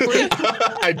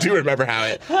 I do remember how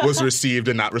it was received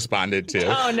and not responded to.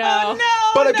 Oh no.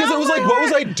 But because it was like, what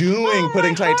was I doing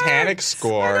putting Titanic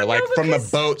score like from the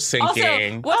boat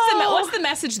sinking? Also, what's the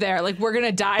message there? Like, we're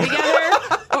gonna die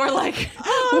together, or like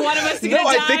one of us is gonna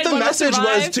die? I think the message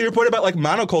was, to your point about like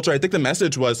monoculture, I think the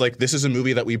message was like, this is a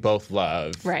movie that we both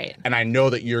love, right? And I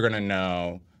know that you're gonna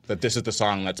know that this is the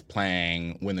song that's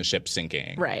playing when the ship's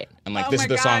sinking. Right. And like, this is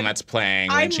the song that's playing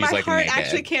when she's like naked. My heart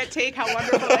actually can't take how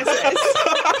wonderful this is.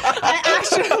 I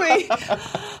actually,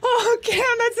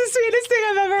 Cam, that's the sweetest thing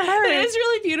I've ever heard. It is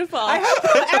really beautiful. I hope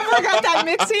whoever got that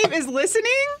mixtape is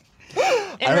listening.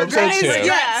 I hope so too.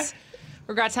 Yeah.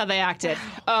 Regrets how they acted.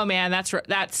 Oh man, that's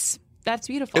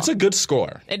beautiful. It's a good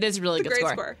score. It is a really good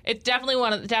score. It's definitely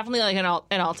like an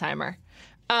all timer.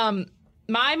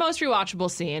 My most rewatchable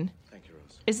scene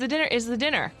is the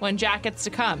dinner when Jack gets to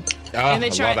come. Oh, and I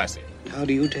love that scene. How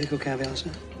do you take your caviar, sir?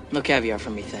 No caviar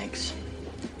for me, thanks.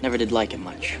 Never did like it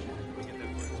much.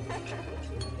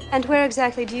 And where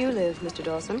exactly do you live, Mr.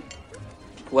 Dawson?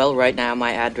 Well, right now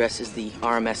my address is the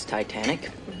RMS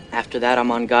Titanic. After that, I'm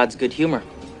on God's good humor.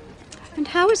 And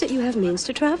how is it you have means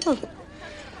to travel?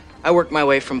 I work my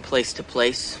way from place to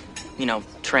place.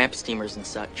 Tramp steamers and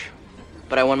such.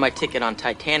 But I won my ticket on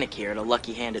Titanic here at a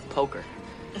lucky-handed poker.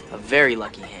 A very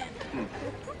lucky hand.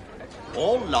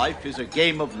 All life is a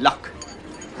game of luck.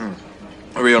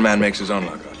 A real man makes his own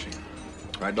luck, Archie.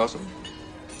 Right, Dawson?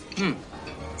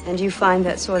 And you find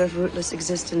that sort of rootless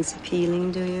existence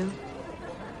appealing, do you?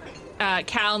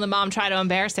 Cal and the mom try to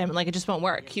embarrass him, and it just won't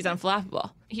work. He's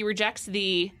unflappable. He rejects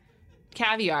the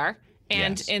caviar,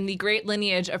 and in the great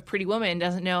lineage of Pretty Woman,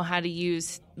 doesn't know how to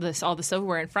use all the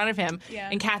silverware in front of him. Yeah.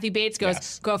 And Kathy Bates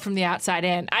goes, go from the outside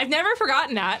in. I've never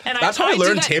forgotten that. And that's how I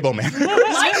learned table manners. Likewise,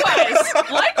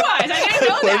 I didn't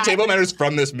know that. Learned table manners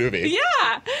from this movie.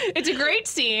 Yeah, it's a great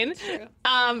scene.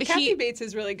 Kathy Bates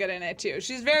is really good in it too.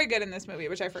 She's very good in this movie,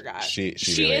 which I forgot. She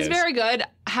really is very good.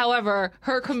 However,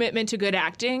 her commitment to good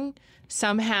acting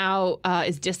somehow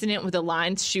is dissonant with the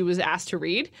lines she was asked to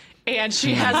read, and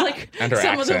she has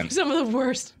some of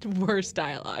the worst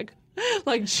dialogue.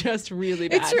 Just really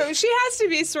bad. It's true. She has to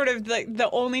be sort of the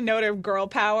only note of girl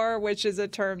power, which is a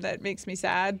term that makes me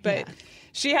sad, but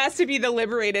she has to be the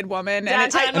liberated woman.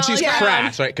 And she's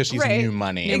crass, right? Because she's new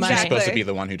money. And she's supposed to be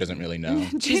the one who doesn't really know.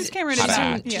 James Cameron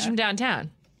she's from downtown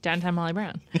Molly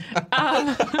Brown. But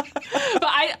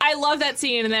I love that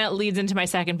scene, and then it leads into my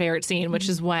second favorite scene, which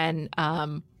is when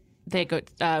they go.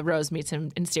 Rose meets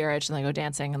him in steerage, and they go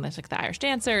dancing, and there's the Irish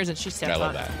dancers, and she's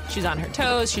on her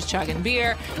toes, she's chugging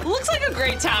beer. It looks like a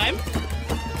great time.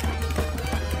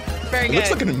 Very good. It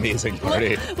looks like an amazing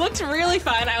party. Looks really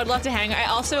fun. I would love to hang. I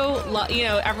also,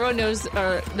 everyone knows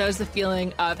the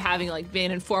feeling of having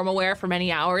been in formal wear for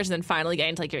many hours and then finally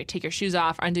getting to take your shoes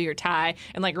off, undo your tie,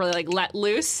 and really let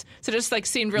loose. So just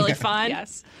seemed really fun.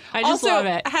 Yes. I just love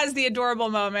it. Has the adorable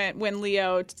moment when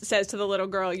Leo says to the little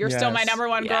girl, "You're still my number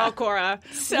one girl, Cora,"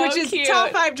 which is cute.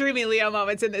 top 5 dreamy Leo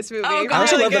moments in this movie. Oh, God. I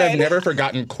also love that I've never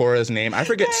forgotten Cora's name. I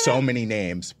forget so many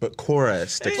names, but Cora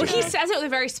sticks with me. He says it with a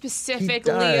very specific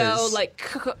Leo,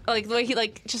 the way he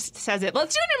just says it.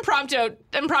 Let's do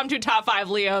an impromptu top 5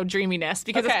 Leo dreaminess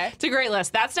because it's a great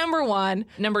list. That's number 1.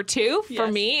 Number 2 for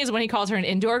me is when he calls her an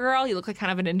indoor girl. You look like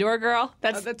kind of an indoor girl.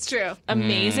 That's true.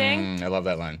 Amazing. I love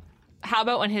that line. How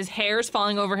about when his hair's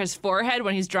falling over his forehead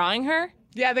when he's drawing her?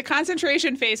 Yeah, the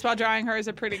concentration face while drawing her is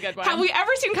a pretty good one. Have we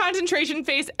ever seen concentration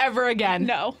face ever again?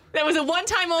 No. That was a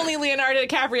one-time only Leonardo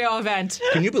DiCaprio event.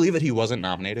 Can you believe that he wasn't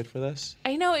nominated for this?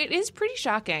 I know, it is pretty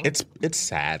shocking. It's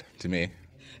sad to me.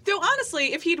 Though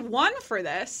honestly, if he'd won for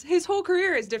this, his whole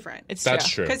career is different. That's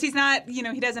true. Because he's not, he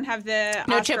doesn't have the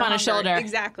No Oscar chip on his hunger. shoulder.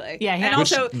 Exactly. Yeah, and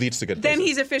Which also leads to good then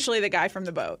places. he's officially the guy from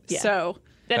the boat. Yeah. So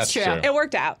That's true. it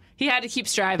worked out. He had to keep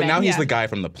striving. But now he's the guy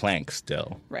from the plank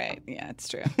still. Right. Yeah, it's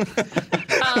true.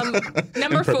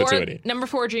 Number perpetuity.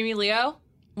 four, Jamie Leo.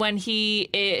 When she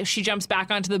jumps back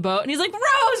onto the boat and he's like, Rose,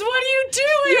 what are you doing?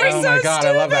 You're Oh so my God,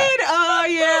 stupid. I love that. Oh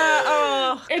yeah.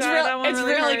 Oh, It's God, that one it's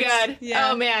really hurts. good.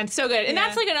 Yeah. Oh man, so good. And Yeah.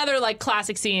 that's like another like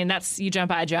classic scene. That's You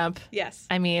Jump, I Jump. Yes.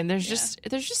 I mean, there's just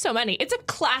so many. It's a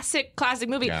classic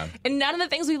movie. Yeah. And none of the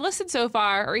things we listed so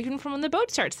far are even from when the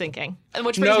boat starts sinking.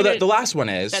 Which No, brings me to- the last one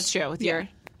is. That's true with your.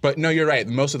 But no, you're right.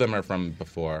 Most of them are from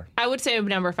before. I would say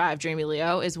number 5, Jamie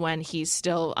Leo, is when he's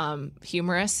still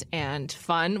humorous and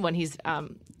fun when he's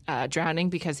drowning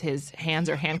because his hands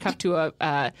are handcuffed to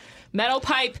a metal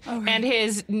pipe, and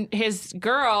his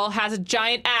girl has a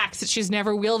giant axe that she's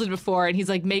never wielded before, and he's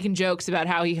like making jokes about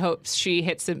how he hopes she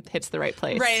hits the right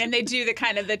place. Right, and they do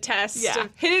the test. Yeah. Of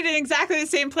hit it in exactly the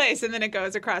same place, and then it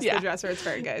goes across Yeah. the dresser. It's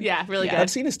very good. Yeah, really good. That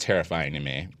scene is terrifying to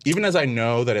me. Even as I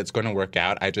know that it's going to work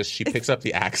out, she picks up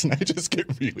the axe and I just get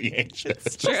really anxious.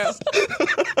 It's true.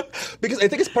 Because I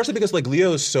think it's partially because like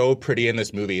Leo is so pretty in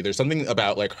this movie. There's something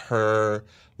about like her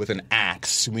with an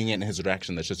axe swinging it in his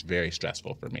direction that's just very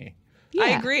stressful for me. Yeah. I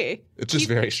agree. It's just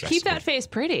very stressful. Keep that face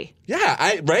pretty. Yeah,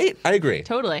 I agree.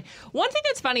 Totally. One thing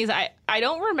that's funny is I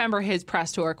don't remember his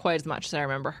press tour quite as much as I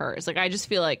remember hers. Like I just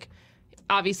feel like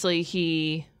obviously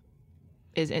he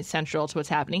is essential to what's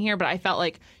happening here, but I felt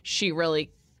like she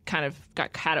really kind of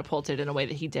got catapulted in a way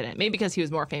that he didn't. Maybe because he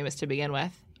was more famous to begin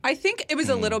with. I think it was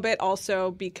a little bit also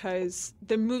because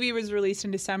the movie was released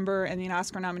in December and the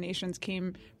Oscar nominations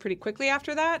came pretty quickly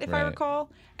after that, if I Right. recall.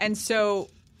 And so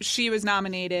she was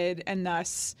nominated and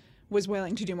thus was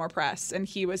willing to do more press, and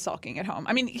he was sulking at home.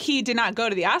 I mean, he did not go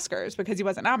to the Oscars because he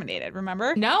wasn't nominated,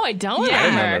 remember? No, I don't Yeah. I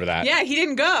remember. remember that. Yeah, he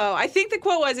didn't go. I think the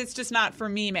quote was, "It's just not for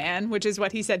me, man," which is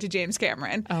what he said to James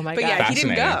Cameron. Oh, my But God. yeah, he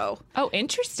didn't Fascinating. go. Oh,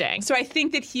 interesting. So I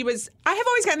think that I have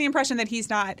always gotten the impression that he's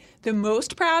not the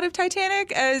most proud of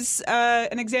Titanic as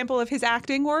an example of his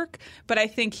acting work, but I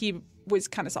think he was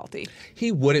kind of salty.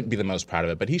 He wouldn't be the most proud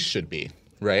of it, but he should be,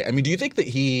 right? I mean, do you think that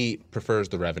he prefers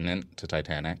The Revenant to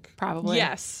Titanic? Probably.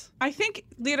 Yes. I think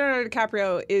Leonardo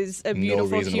DiCaprio is a beautiful,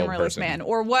 reasonable humorless person. man,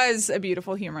 or was a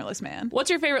beautiful, humorless man.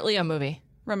 What's your favorite Leo movie?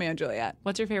 Romeo and Juliet.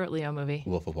 What's your favorite Leo movie?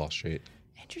 Wolf of Wall Street.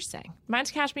 Interesting. Mine's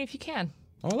Catch Me If You Can.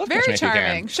 Oh, I love Very Catch Me If You Can.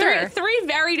 charming. Sure. Three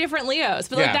very different Leos,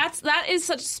 but like Yeah.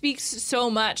 that speaks so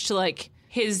much to like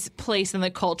his place in the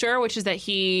culture, which is that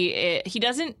he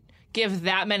doesn't give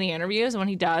that many interviews, and when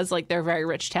he does, like they're very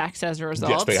rich texts as a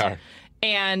result. Yes, they are.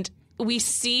 And we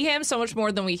see him so much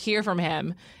more than we hear from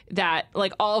him, that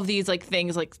like all of these like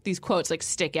things, like these quotes, like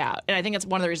stick out. And I think that's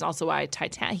one of the reasons also why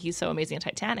he's so amazing in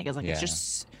Titanic, is like it's Yeah.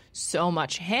 just so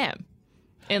much him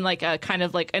in like a kind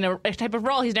of like in a type of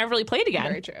role he's never really played again.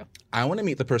 Very true. I want to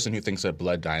meet the person who thinks that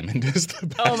Blood Diamond is the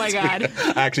best. Oh, my God.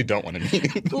 I actually don't want to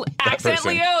meet that Accent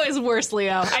person. Leo is worst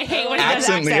Leo. I hate when he does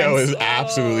Accent accents. Leo is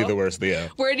absolutely the worst Leo.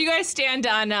 Where do you guys stand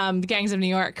on Gangs of New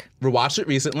York? Rewatched it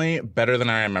recently. Better than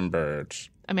I remembered.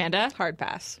 Amanda? Hard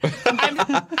pass.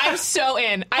 I'm so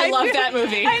in. I love that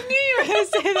movie. I knew you were going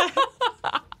to say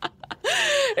that.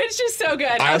 It's just so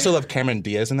good. I also love Cameron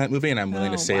Diaz in that movie, and I'm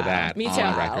willing to say wow. that Me on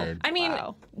too. record. I mean,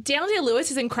 Wow. Daniel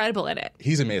Day-Lewis is incredible in it.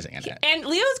 He's amazing in it. And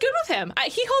Leo's good with him.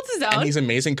 He holds his own. And he's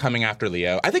amazing coming after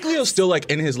Leo. I think Leo's still like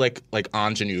in his like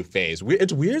ingenue phase.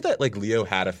 It's weird that like Leo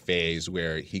had a phase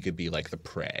where he could be like the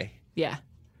prey, Yeah.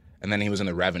 and then he was in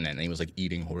The Revenant and he was like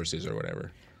eating horses or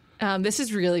whatever. This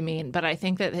is really mean, but I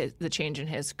think that the change in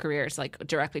his career is like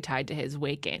directly tied to his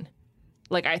weight gain.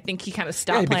 Like I think he kind of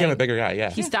stopped Yeah, he playing. became a bigger guy. Yeah,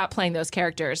 He stopped playing those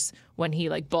characters when he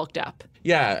like bulked up.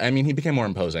 yeah. I mean, he became more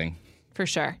imposing. For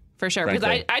sure. Because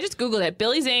Frankly. I just Googled it.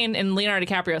 Billy Zane and Leonardo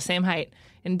DiCaprio, same height.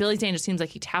 And Billy Zane just seems like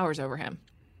he towers over him.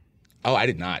 Oh, I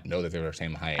did not know that they were the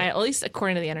same height. At least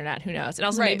according to the internet. Who knows? And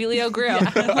also Right. maybe Leo grew.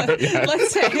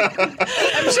 Let's say.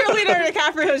 I'm sure Leonardo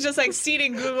DiCaprio is just like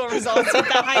seeding Google results with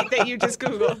the height that you just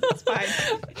Googled. It's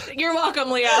fine. You're welcome,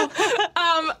 Leo.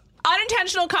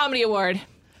 Unintentional Comedy Award.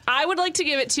 I would like to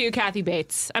give it to Kathy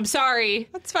Bates. I'm sorry.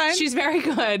 That's fine. She's very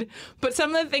good. But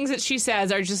some of the things that she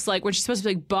says are just like, when she's supposed to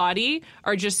be like body,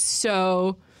 are just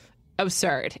so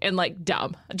absurd and like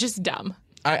dumb. Just dumb.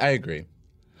 I agree.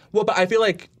 Well, but I feel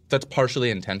like that's partially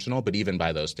intentional, but even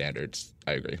by those standards,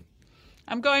 I agree.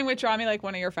 I'm going with Draw Me Like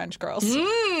One of Your French Girls.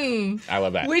 I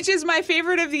love that. Which is my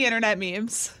favorite of the internet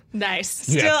memes. Nice.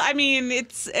 Still, Yes. I mean,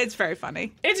 it's very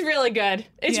funny. It's really good.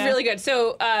 It's Yeah. really good.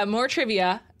 So more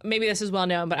trivia. Maybe this is well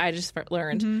known, but I just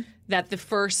learned that the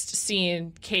first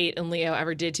scene Kate and Leo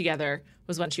ever did together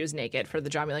was when she was naked for the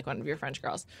Draw Me Like One of Your French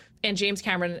Girls. And James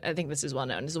Cameron, I think this is well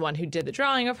known, is the one who did the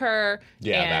drawing of her.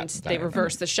 Yeah, and they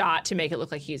reversed the shot to make it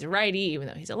look like he's a righty, even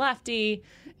though he's a lefty.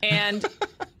 And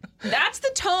that's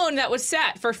the tone that was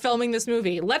set for filming this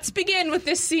movie. Let's begin with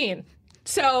this scene.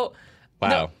 So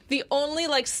wow. The only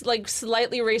like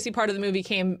slightly racy part of the movie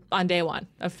came on day one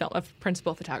of film, of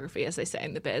principal photography, as they say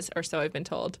in the biz, or so I've been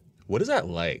told. What is that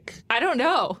like? I don't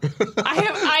know.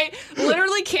 I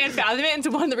literally can't fathom it. It's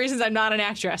one of the reasons I'm not an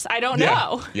actress. I don't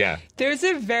know. Yeah. There's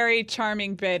a very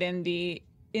charming bit in the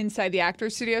Inside the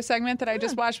Actors Studio segment that I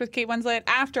just watched with Kate Winslet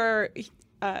after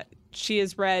she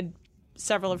has read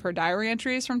several of her diary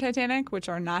entries from Titanic, which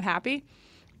are not happy.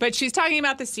 But she's talking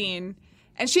about the scene,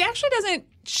 and she actually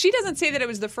doesn't say that it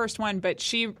was the first one, but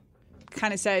she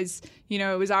kind of says,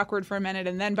 it was awkward for a minute,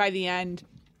 and then by the end,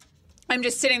 I'm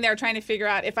just sitting there trying to figure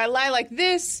out, if I lie like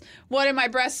this, what do my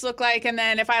breasts look like? And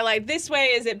then if I lie this way,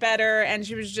 is it better? And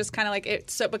she was just kind of like,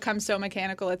 it becomes so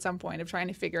mechanical at some point of trying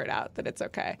to figure it out that it's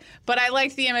okay. But I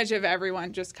liked the image of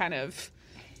everyone just kind of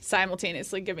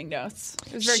simultaneously giving notes.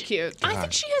 It was very cute. I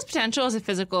think she has potential as a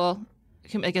physical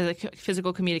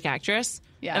comedic actress.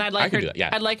 Yeah. And I'd like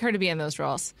her to be in those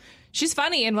roles. She's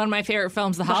funny in one of my favorite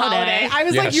films, The Holiday. I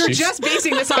was like, you're just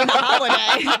basing this on The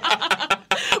Holiday.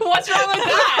 What's wrong with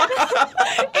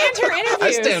that? And her interviews.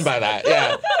 I stand by that.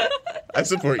 Yeah. I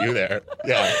support you there.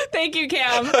 Yeah. Thank you,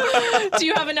 Cam. Do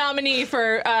you have a nominee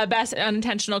for Best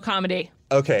Unintentional Comedy?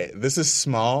 Okay, this is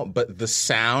small, but the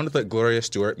sound that Gloria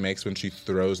Stewart makes when she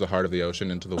throws the heart of the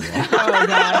ocean into the water.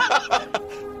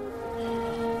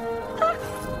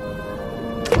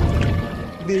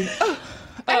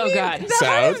 Oh, God. God. The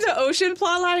Heart of the Ocean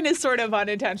plotline is sort of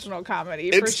unintentional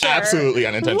comedy, for it's sure. Absolutely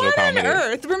unintentional comedy. What on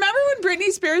earth? Remember when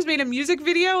Britney Spears made a music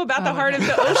video about the Heart of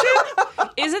the Ocean?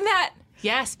 Isn't that...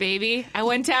 Yes, baby. I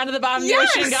went down to the bottom of the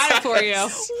ocean and got it for you.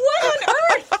 What on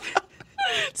earth?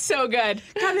 So good.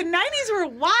 God, the 90s were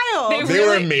wild. They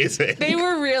were amazing. They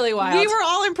were really wild. We were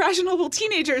all impressionable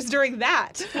teenagers during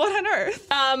that. What on earth?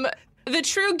 The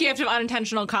true gift of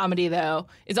unintentional comedy, though,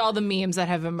 is all the memes that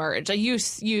have emerged. Like, you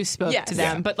spoke to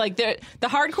them, but like the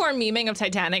hardcore memeing of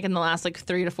Titanic in the last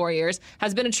 3 to 4 years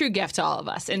has been a true gift to all of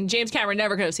us. And James Cameron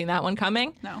never could have seen that one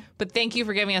coming. No. But thank you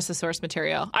for giving us the source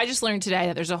material. I just learned today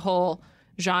that there's a whole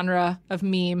genre of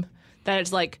meme that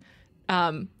it's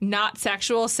not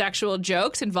sexual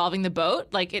jokes involving the boat.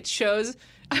 Like, it shows...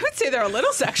 I would say they're a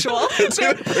little sexual. It's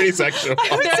pretty sexual.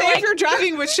 I would say if you're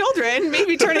driving with children,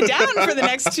 maybe turn it down for the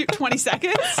next 20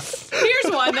 seconds.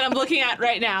 Here's one that I'm looking at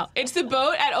right now. It's the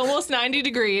boat at almost 90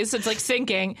 degrees, so it's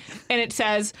sinking, and it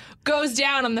says, goes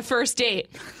down on the first date.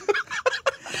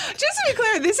 Just to be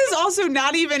clear, this is also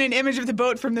not even an image of the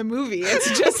boat from the movie.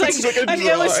 It's just an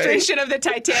illustration of the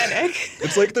Titanic.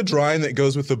 It's like the drawing that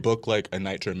goes with the book, like A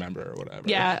Night to Remember or whatever.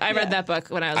 Yeah, I read that book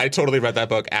when I was... I totally read that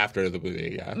book after the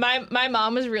movie, yeah. My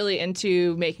mom was really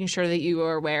into making sure that you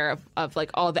were aware of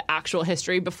all the actual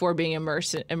history before being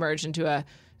immersed into a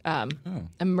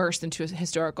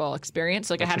historical experience.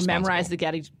 I had to memorize the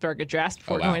Gettysburg Address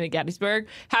before going to Gettysburg.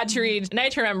 Had to read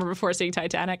Night to Remember before seeing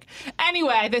Titanic.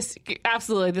 Anyway, this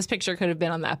picture could have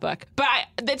been on that book. But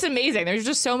it's amazing. There's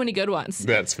just so many good ones.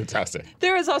 That's fantastic.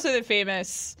 There was also the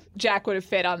famous Jack would have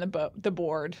fit on the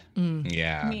board.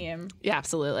 Yeah. Meme. Yeah,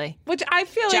 absolutely. Which I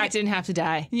feel Jack didn't have to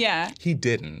die. Yeah. He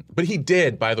didn't. But he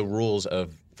did by the rules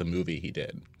of the movie he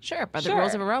did. Sure, by the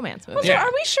rules of a romance movie. Well, so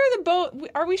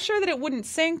are we sure that it wouldn't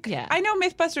sink? Yeah. I know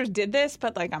Mythbusters did this,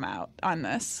 but I'm out on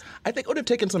this. I think it would have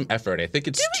taken some effort. I think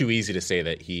it's too easy to say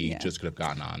that he just could have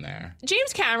gotten on there.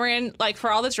 James Cameron,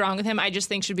 for all that's wrong with him, I just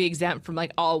think should be exempt from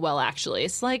all well actually.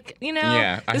 It's this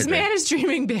man is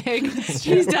dreaming big.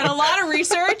 He's done a lot of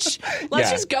research.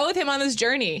 Let's just go with him on this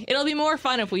journey. It'll be more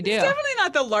fun if we do. It's definitely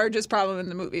not the largest problem in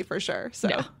the movie for sure. So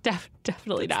no,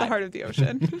 definitely not. The heart of the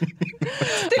ocean.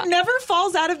 It never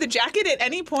falls out of the jacket at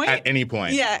any point. At any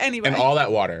point. Yeah, anyway. And all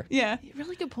that water. Yeah.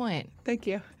 Really good point. Thank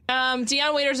you.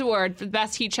 Dion Waiters Award for the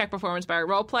best heat check performance by a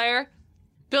role player.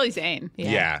 Billy Zane.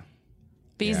 Yeah.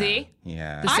 BZ.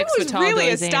 Yeah. I was really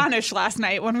astonished last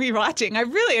night when we were watching.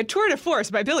 A tour de force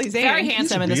by Billy Zane. Very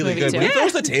handsome in this movie, good. too. When he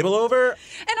throws the table over.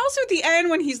 And also at the end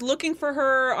when he's looking for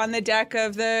her on the deck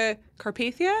of the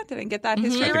Carpathia. Did I get that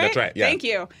history right? That's right, yeah. Thank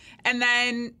you. And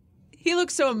then he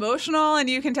looks so emotional, and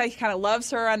you can tell he kind of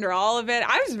loves her under all of it.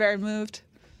 I was very moved.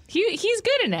 He's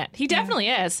good in it. He definitely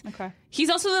is. Okay. He's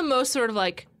also the most sort of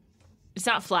it's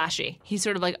not flashy. He's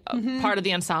sort of a part of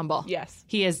the ensemble. Yes.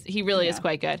 He is. He really is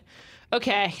quite good.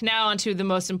 Okay, now on to the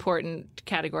most important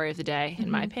category of the day, in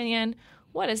my opinion.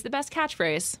 What is the best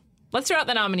catchphrase? Let's throw out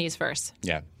the nominees first.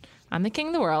 Yeah. I'm the king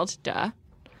of the world. Duh.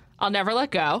 I'll never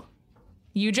let go.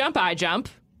 You jump, I jump.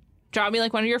 Draw me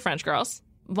like one of your French girls.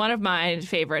 one of my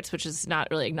favorites, which is not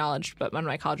really acknowledged, but one of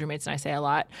my college roommates and I say a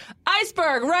lot,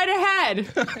 iceberg, right ahead.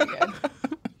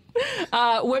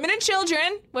 Women and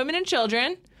children.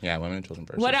 Yeah, women and children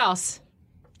first. What else?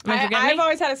 I've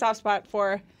always had a soft spot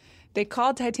for, they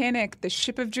called Titanic the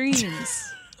ship of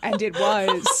dreams. And it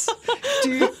was.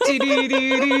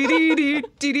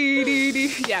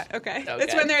 Yeah, okay.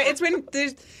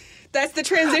 That's the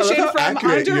transition from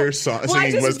your song, well,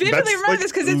 I just was, vividly remember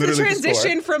this because it's the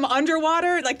transition the from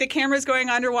underwater, like the camera's going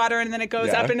underwater and then it goes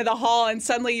up into the hall and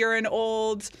suddenly you're in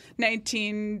old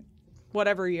 19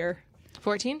 whatever year.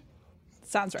 14?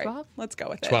 Sounds right. 12? Let's go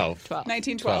with it. 12.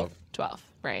 1912. 12,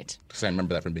 right. Because I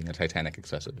remember that from being a Titanic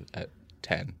obsessive at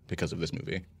 10 because of this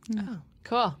movie. Oh,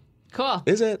 cool.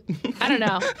 Is it? I don't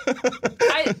know.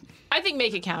 I think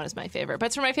Make It Count is my favorite, but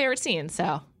it's from my favorite scene,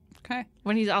 so. Okay.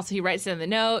 When he writes it in the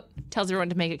note, tells everyone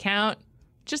to make it count.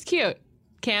 Just cute.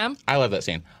 Cam? I love that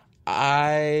scene.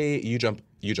 You jump,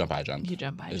 I jump. You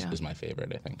jump, I jump. Is my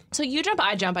favorite, I think. So You Jump,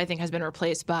 I Jump, I think, has been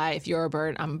replaced by If You're a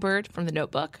Bird, I'm a Bird from The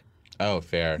Notebook. Oh,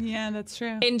 fair. Yeah, that's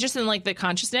true. In like the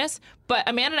consciousness. But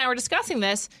Amanda and I were discussing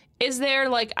this. Is there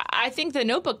I think The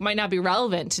Notebook might not be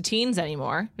relevant to teens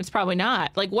anymore. It's probably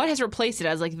not. Like, what has replaced it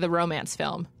as like the romance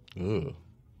film? Ooh.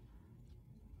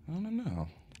 I don't know.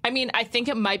 I mean, I think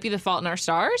it might be The Fault in Our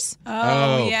Stars.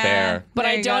 Oh, yeah. Fair. But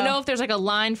I don't know if there's like a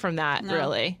line from that,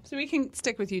 really. So we can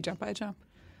stick with You Jump, I Jump.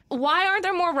 Why aren't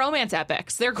there more romance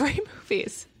epics? They're great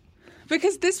movies.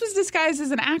 Because this was disguised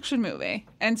as an action movie,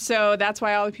 and so that's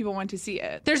why all the people went to see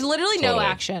it. There's literally no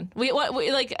action. The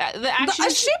action. A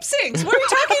ship sinks. What are you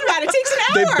talking about? It takes an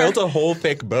hour. They built a whole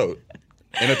fake boat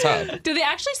in a tub. Did they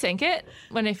actually sink it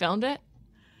when they filmed it?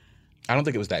 I don't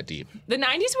think it was that deep. The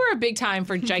 90s were a big time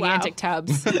for gigantic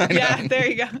tubs. Yeah, there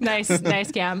you go.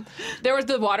 Nice, Cam. There was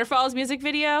the Waterfalls music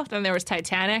video. Then there was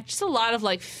Titanic. Just a lot of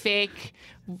like fake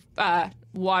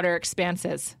water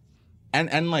expanses.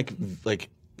 And like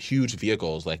huge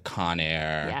vehicles like Con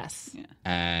Air. Yes.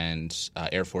 And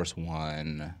Air Force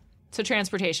One. So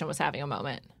transportation was having a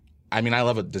moment. I mean, I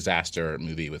love a disaster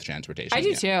movie with transportation. I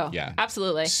do too. Yeah.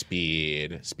 Absolutely.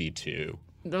 Speed 2.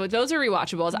 Those are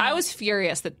rewatchables. I was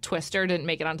furious that Twister didn't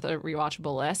make it onto the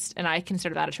rewatchable list, and I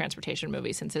consider that a transportation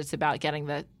movie since it's about getting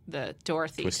the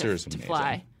Dorothy to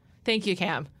fly. Thank you,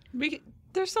 Cam.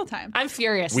 There's still time. I'm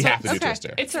furious. We have to do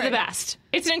Twister. It's the best.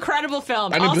 It's an incredible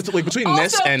film. I mean, between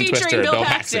this and Twister, Bill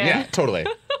Paxton. Yeah, totally.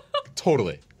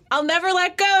 I'll never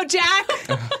let go, Jack.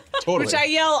 Totally. Which I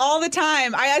yell all the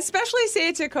time. I especially say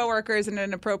it to coworkers in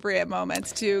inappropriate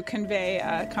moments to convey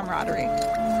camaraderie.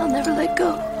 I'll never let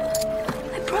go.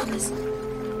 I promise.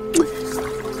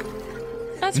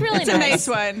 That's really nice. It's a nice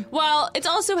one. Well, it's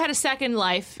also had a second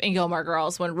life in Gilmore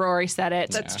Girls when Rory said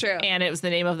it. That's true. And it was the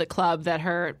name of the club that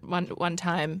her one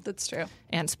time. That's true.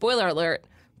 And spoiler alert,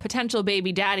 potential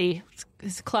baby daddy,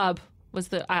 his club was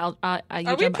the Are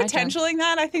we potentialing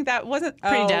that? I think that wasn't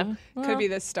pretty dumb. Could be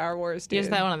the Star Wars dude. Here's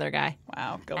that one other guy.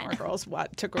 Wow, Gilmore Girls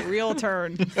took a real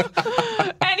turn.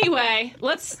 Anyway,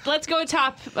 let's go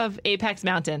top of Apex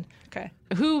Mountain. Okay.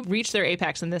 Who reached their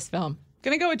apex in this film?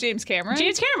 Gonna go with James Cameron.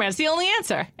 James Cameron. It's the only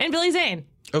answer. And Billy Zane.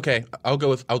 Okay, I'll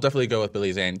definitely go with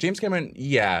Billy Zane. James Cameron,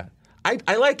 yeah. I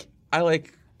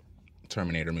like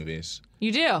Terminator movies.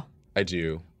 You do? I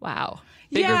do. Wow.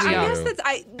 Yeah, I guess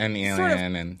that's and the Alien sort of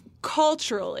and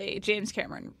culturally, James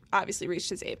Cameron obviously reached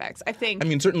his apex. I think. I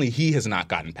mean, certainly he has not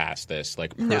gotten past this,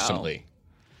 like personally. No.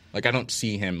 Like I don't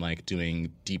see him like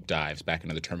doing deep dives back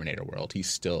into the Terminator world. He's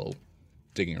still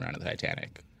digging around in the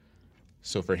Titanic.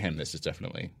 So for him, this is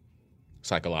definitely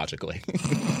psychologically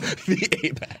the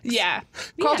apex. Yeah.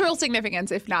 Cultural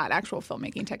significance, if not actual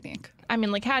filmmaking technique. I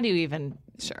mean, like, how do you even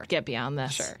get beyond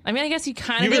this? Sure. I mean, I guess you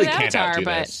kind of really do with Avatar,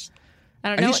 but this. I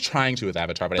don't and know. He's trying to with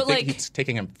Avatar, but I think it's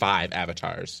taking him 5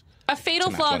 avatars. A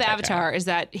fatal flaw of Avatar is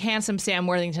that handsome Sam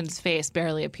Worthington's face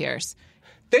barely appears.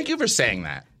 Thank you for saying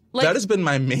that. Like, that has been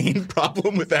my main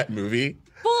problem with that movie.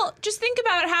 Well, just think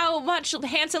about how much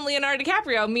handsome Leonardo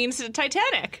DiCaprio means to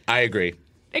Titanic. I agree.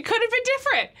 It could have been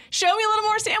different. Show me a little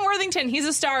more Sam Worthington. He's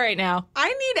a star right now. I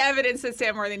need evidence that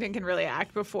Sam Worthington can really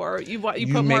act before you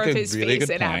put more of his face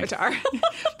in Avatar.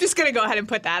 Just going to go ahead and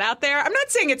put that out there. I'm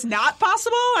not saying it's not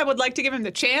possible. I would like to give him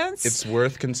the chance. It's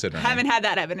worth considering. Haven't had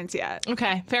that evidence yet.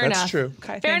 Okay, fair enough. That's true.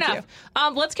 Okay, fair enough.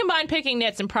 Let's combine picking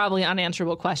nits and probably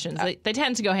unanswerable questions. They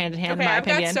tend to go hand in hand, in my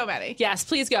opinion. I've got so many. Yes,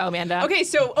 please go, Amanda. Okay,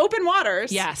 so open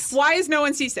waters. Yes. Why is no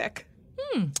one seasick?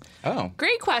 Oh.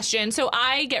 Great question. So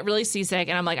I get really seasick,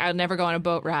 and I'm like, I'll never go on a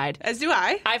boat ride. As do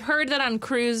I. I've heard that on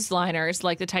cruise liners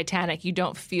like the Titanic, you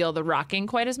don't feel the rocking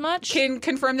quite as much. Can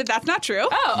confirm that that's not true.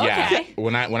 Oh, okay. Yeah.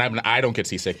 When I don't get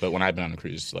seasick, but when I've been on a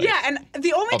cruise, like, Yeah, and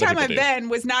the only other time people I've do. been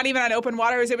was not even on open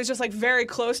waters. It was just like very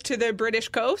close to the British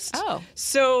coast. Oh.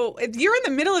 So if you're in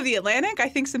the middle of the Atlantic, I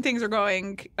think some things are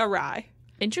going awry.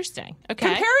 Interesting. Okay.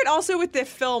 Compare it also with the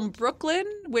film Brooklyn,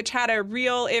 which had a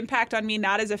real impact on me,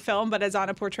 not as a film, but as on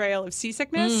a portrayal of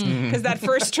seasickness. Because that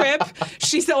first trip,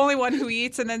 she's the only one who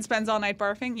eats and then spends all night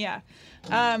barfing. Yeah.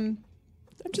 I'm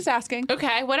just asking.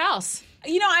 Okay. What else?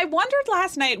 You know, I wondered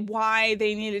last night why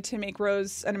they needed to make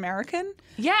Rose an American.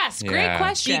 Yes. Great Yeah.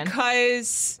 question.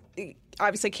 Because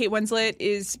obviously Kate Winslet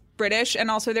is British,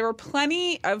 and also there were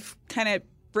plenty of kind of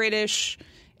British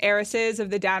heiresses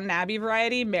of the Downton Abbey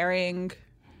variety marrying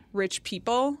rich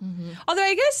people. Although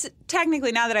I guess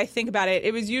technically, now that I think about it,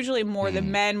 it was usually more the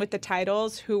men with the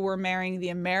titles who were marrying the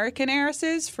American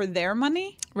heiresses for their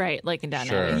money. Right. Like in Downton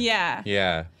Sure. Abbey. Yeah.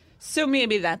 Yeah. So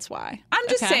maybe that's why. I'm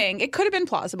just Okay. saying it could have been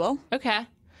plausible. Okay.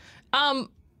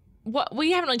 What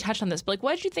we haven't really touched on this, but like,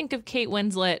 what did you think of Kate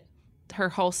Winslet? Her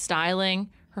whole styling,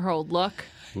 her whole look.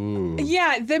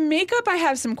 Yeah, the makeup, I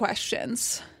have some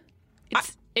questions.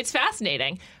 It's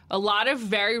fascinating. A lot of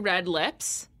very red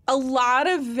lips. A lot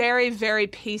of very, very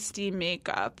pasty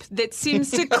makeup that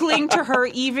seems to cling to her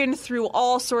even through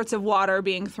all sorts of water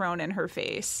being thrown in her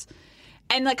face.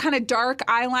 And like kind of dark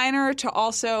eyeliner to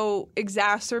also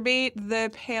exacerbate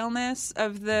the paleness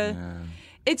of the... Yeah.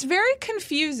 It's very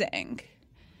confusing.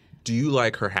 Do you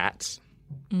like her hats?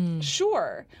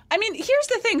 Sure. I mean, here's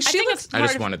the thing. She looks... I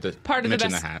just wanted to part of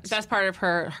mention the the hats. That's part of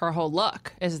her whole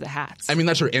look is the hats. I mean,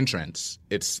 that's her entrance.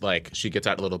 It's like she gets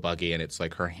out a little buggy, and it's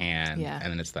like her hand, Yeah.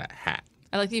 and then it's that hat.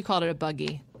 I like that you called it a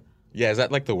buggy. Yeah, is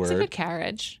that like the word? It's like a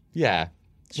carriage. Yeah.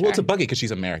 Sure. Well, it's a buggy because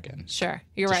she's American. Sure.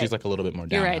 You're So right. she's like a little bit more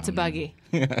down. You're right. It's a buggy.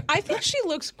 I think she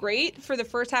looks great for the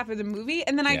first half of the movie.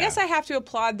 And then I guess I have to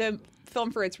applaud the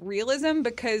film for its realism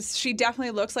because she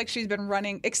definitely looks like she's been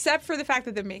running, except for the fact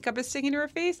that the makeup is sticking to her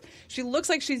face. She looks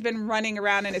like she's been running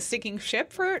around in a sinking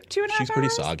ship for 2.5 hours. She's pretty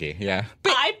soggy, yeah.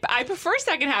 But I prefer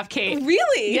second half Kate.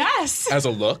 Really? Yes. As a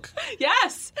look?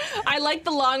 Yes. I like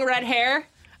the long red hair.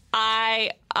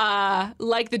 I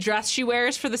like the dress she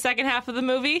wears for the second half of the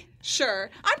movie. Sure.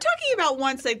 I'm talking about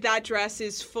once like that dress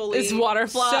is fully It's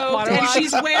waterflogged, soaked, and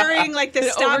she's wearing like the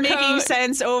Stop overcoat. Making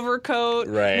Sense overcoat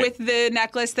Right. with the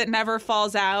necklace that never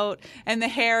falls out, and the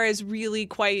hair is really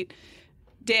quite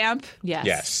damp. Yes.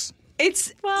 Yes. It's,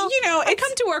 you know, I it's,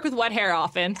 come to work with wet hair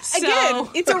often. So. again,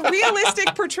 it's a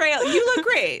realistic portrayal. You look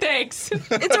great. Thanks.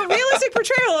 It's a realistic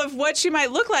portrayal of what she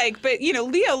might look like, but, you know,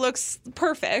 Leo looks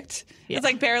perfect. Yeah. It's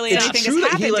like barely It's anything true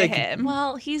has that he, happened like- to him.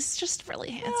 Well, he's just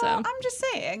really handsome. I'm just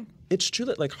saying. It's true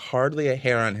that like hardly a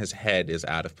hair on his head is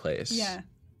out of place. Yeah.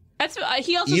 That's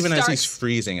he also Even starts. as he's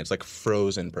freezing, it's like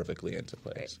frozen perfectly into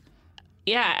place.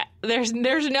 Yeah, there's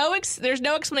no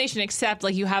explanation except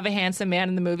like you have a handsome man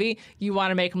in the movie, you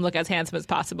want to make him look as handsome as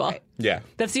possible. Right. Yeah.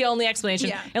 That's the only explanation.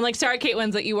 Yeah. And like, sorry, Kate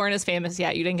Winslet, you weren't as famous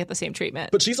yet. You didn't get the same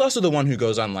treatment. But she's also the one who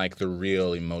goes on like the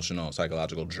real emotional,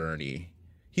 psychological journey.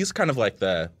 He's kind of like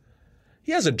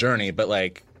he has a journey, but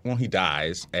like, well, he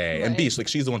dies, A. And B, like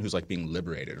she's the one who's like being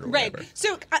liberated or Right. whatever.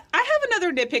 So I have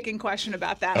another nitpicking question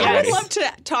about that. Oh, I would yes. love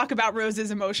to talk about Rose's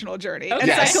emotional journey and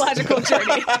Yes. psychological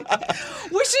journey,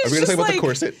 which is Are we going to just talk about like, the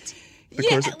corset? The yeah,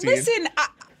 corset team? listen,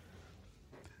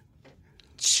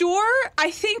 sure, I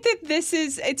think that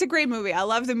it's a great movie. I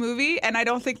love the movie, and I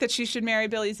don't think that she should marry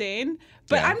Billy Zane.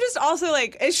 But Yeah. I'm just also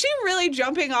like, is she really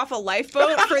jumping off a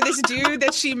lifeboat for this dude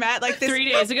that she met like this 3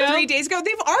 days ago? 3 days ago.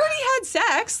 They've already had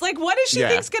sex. Like, what does she Yeah.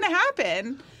 think's going to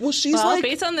happen? Well, she's well, like...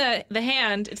 based on the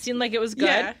hand, it seemed like it was good.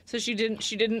 Yeah. So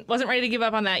wasn't ready to give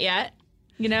up on that yet.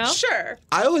 You know? Sure.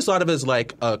 I always thought of it as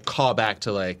like a callback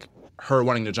to like her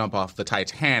wanting to jump off the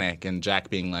Titanic and Jack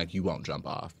being like, "You won't jump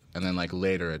off," and then like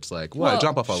later it's like, "Well, I Well,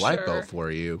 jump off a sure. lifeboat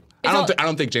for you." It's I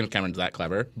don't think James Cameron's that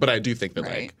clever, but I do think that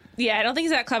Right. like Yeah, I don't think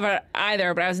he's that clever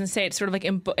either. But I was gonna say it's sort of like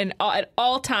at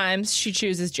all times she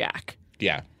chooses Jack.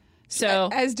 yeah. So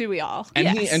As do we all.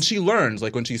 And she learns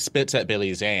like when she spits at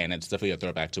Billy Zane, it's definitely a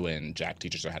throwback to when Jack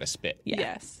teaches her how to spit. yeah.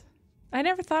 Yes. I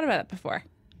never thought about it before.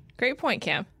 Great point,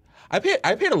 Cam. I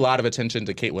paid a lot of attention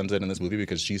to Kate Winslet in this movie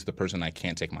because she's the person I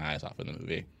can't take my eyes off in the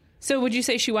movie. So would you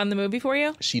say she won the movie for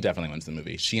you? She definitely wins the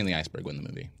movie. She and the iceberg win the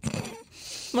movie.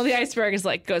 Well, the iceberg is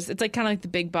it's like kind of like the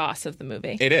big boss of the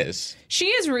movie. It is. She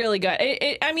is really good.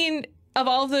 I mean, of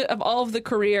all of the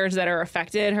careers that are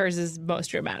affected, hers is most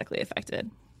dramatically affected.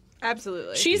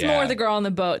 Absolutely. She's Yeah. more the girl on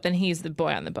the boat than he's the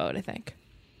boy on the boat, I think.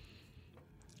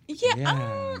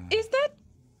 Yeah. Is that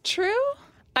true?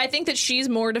 I think that she's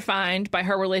more defined by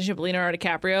her relationship with Leonardo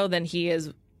DiCaprio than he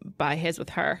is by his with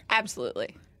her.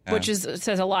 Absolutely. Which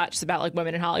says a lot just about like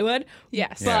women in Hollywood.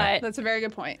 Yes, but that's a very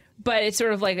good point. But it's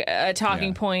sort of like a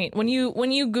talking point when you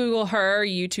Google her,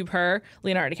 YouTube her,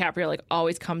 Leonardo DiCaprio like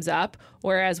always comes up.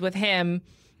 Whereas with him,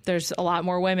 there's a lot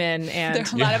more women and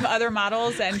there's a lot of other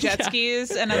models and jet skis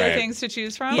and other things to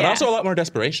choose from. But also a lot more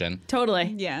desperation.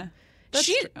 Totally. Yeah. That's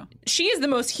true. She is the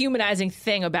most humanizing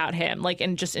thing about him, like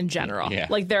in general. Yeah.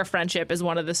 Like their friendship is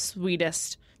one of the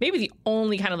sweetest. Maybe the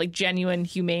only kind of like genuine,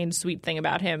 humane, sweet thing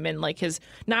about him and like his,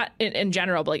 not in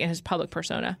general, but like in his public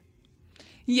persona.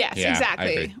 Yes,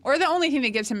 exactly. Or the only thing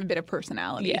that gives him a bit of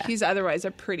personality. Yeah. He's otherwise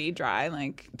a pretty dry,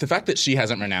 like... The fact that she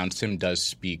hasn't renounced him does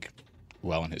speak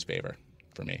well in his favor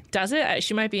for me. Does it?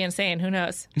 She might be insane. Who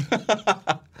knows?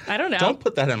 I don't know. Don't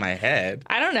put that in my head.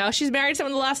 I don't know. She's married to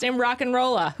someone with the last name Rock and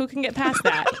Rolla. Who can get past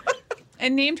that?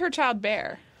 And named her child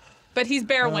Bear. But he's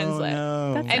Bear Winslet.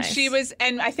 No. That's and nice. she was,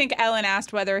 and I think Ellen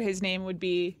asked whether his name would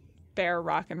be Bear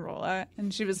Rock and Rolla,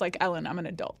 and she was like, "Ellen, I'm an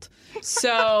adult."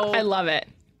 So I love it.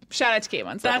 Shout out to Kate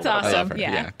Winslet. That's awesome.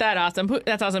 Yeah, that's awesome.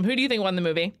 That's awesome. Who do you think won the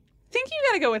movie? I think you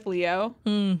got to go with Leo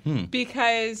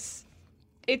because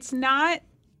it's not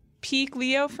peak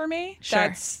Leo for me. Sure.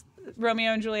 That's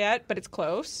Romeo and Juliet, but it's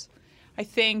close. I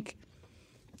think,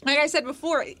 like I said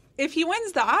before, if he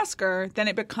wins the Oscar, then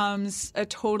it becomes a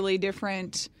totally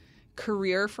different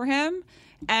career for him.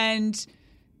 And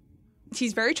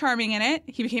he's very charming in it.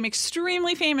 He became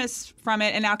extremely famous from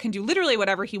it and now can do literally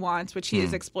whatever he wants, which he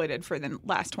has exploited for the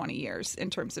last 20 years in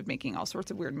terms of making all sorts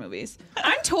of weird movies.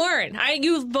 I'm torn.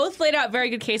 You've both laid out very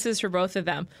good cases for both of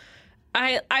them.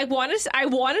 I want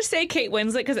to say Kate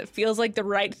Winslet because it feels like the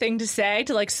right thing to say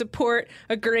to like support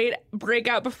a great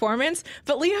breakout performance.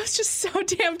 But Leo's just so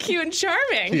damn cute and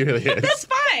charming. He really is. That's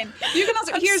fine. You can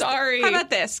also. Sorry. How about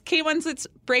this? Kate Winslet's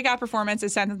breakout performance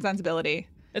is Sense and Sensibility.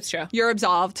 It's true. You're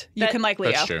absolved. You can like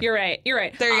Leo. That's true. You're right. There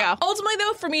you go. Ultimately,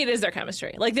 though, for me, it is their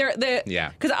chemistry. Like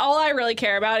Yeah. Because all I really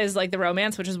care about is like the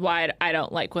romance, which is why I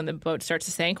don't like when the boat starts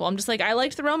to sink. Well, I'm just like I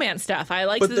liked the romance stuff. I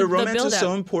liked But the romance build-up. is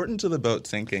so important to the boat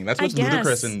sinking. That's what's I guess.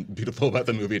 ludicrous and beautiful about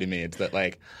the movie to me. It's that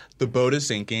like the boat is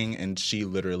sinking and she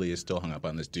literally is still hung up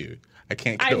on this dude. I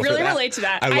can't get over really that. relate to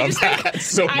that. I love that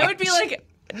so much. I would be like.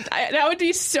 That would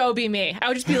be me. I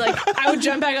would just be like, I would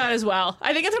jump back on as well.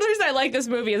 I think that's one of the reasons I like this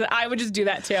movie is that I would just do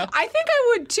that too. I think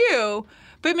I would too,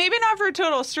 but maybe not for a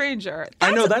total stranger.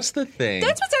 I know, that's the thing.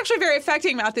 That's what's actually very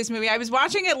affecting about this movie. I was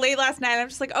watching it late last night. And I'm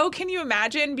just like, oh, can you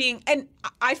imagine being? And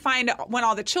I find when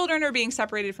all the children are being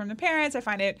separated from the parents, I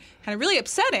find it kind of really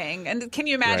upsetting. And can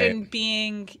you imagine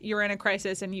being you're in a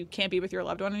crisis and you can't be with your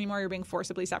loved one anymore? You're being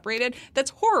forcibly separated.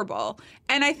 That's horrible.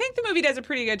 And I think the movie does a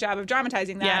pretty good job of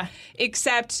dramatizing that. Yeah.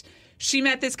 Except she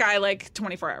met this guy like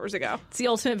 24 hours ago. It's the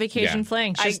ultimate vacation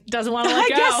fling. She just doesn't want to I let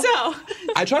go. guess so.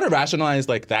 I try to rationalize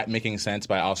like that making sense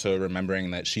by also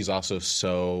remembering that she's also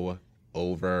so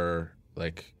over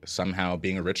like somehow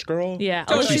being a rich girl. Yeah.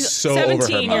 Like, Oh, she's she's so 17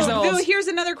 over her years mom. old. Though, here's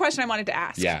another question I wanted to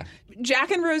ask. Yeah. Jack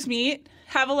and Rose meet,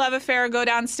 have a love affair, go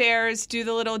downstairs, do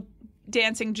the little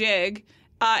dancing jig,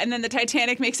 and then the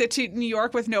Titanic makes it to New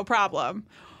York with no problem.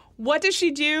 What does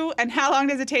she do, and how long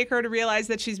does it take her to realize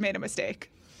that she's made a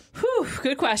mistake? Whew,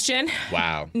 good question.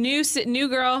 Wow. New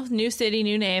girl, new city,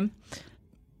 new name.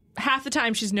 Half the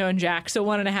time she's known Jack, so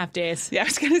 1.5 days. Yeah, I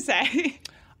was going to say.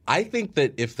 I think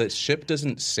that if the ship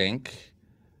doesn't sink,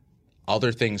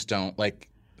 other things don't. Like,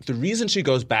 the reason she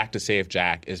goes back to save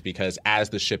Jack is because as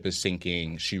the ship is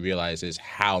sinking, she realizes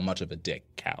how much of a dick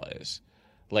Cal is.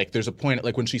 Like, there's a point,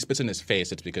 like, when she spits in his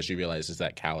face, it's because she realizes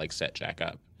that Cal, like, set Jack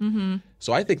up. Mm-hmm.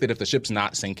 So I think that if the ship's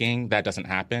not sinking, that doesn't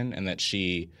happen, and that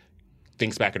she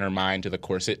thinks back in her mind to the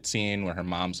corset scene where her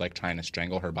mom's, like, trying to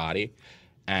strangle her body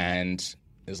and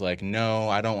is like, no,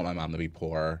 I don't want my mom to be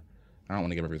poor. I don't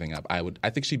want to give everything up. I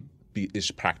think she'd be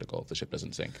is practical if the ship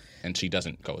doesn't sink, and she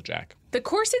doesn't go with Jack. The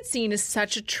corset scene is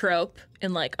such a trope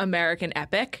in like American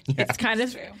epic. Yeah. It's kind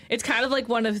of like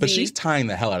one of But she's tying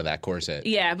the hell out of that corset.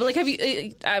 Yeah, but like have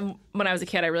you? When I was a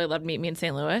kid, I really loved Meet Me in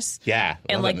St. Louis. Yeah,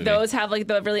 and like those have like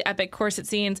the really epic corset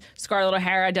scenes. Scarlett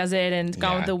O'Hara does it, and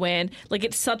Gone with the Wind. Like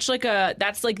it's such like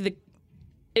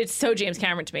it's so James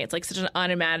Cameron to me. It's like such an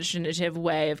unimaginative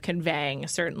way of conveying a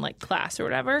certain like class or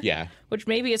whatever. Yeah. Which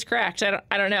maybe is correct.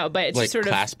 I don't know, but it's like just sort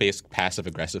class-based passive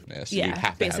aggressiveness. Yeah, you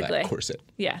have to basically. have that corset.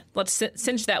 Yeah, let's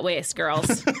cinch that waist,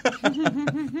 girls.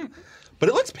 But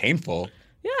it looks painful.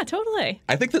 Yeah, totally.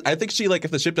 I think she like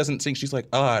if the ship doesn't sink, she's like,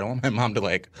 oh, I don't want my mom to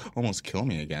like almost kill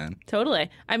me again.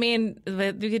 Totally. I mean,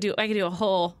 I could do a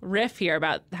whole riff here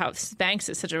about how Spanx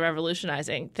is such a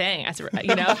revolutionizing thing, as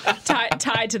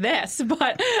tied to this.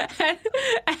 But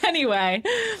anyway,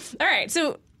 all right.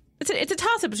 So It's a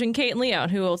toss-up between Kate and Leo,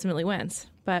 who ultimately wins.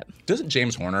 But doesn't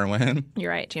James Horner win?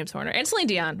 You're right, James Horner. And Celine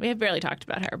Dion. We have barely talked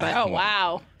about her. But oh,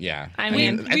 wow. Yeah. I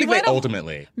mean I think they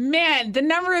ultimately. Man, the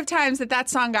number of times that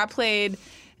song got played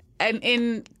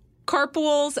in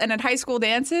carpools and at high school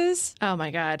dances. Oh,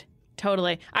 my God.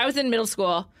 Totally. I was in middle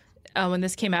school when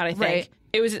this came out, I think. Right.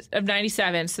 It was of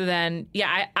 97. So then,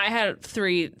 yeah, I had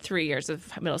three years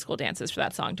of middle school dances for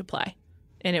that song to play.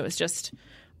 And it was just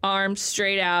arms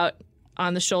straight out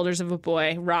on the shoulders of a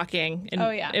boy rocking. And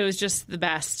it was just the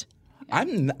best.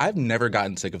 I've never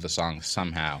gotten sick of the song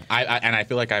somehow. I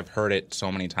feel like I've heard it so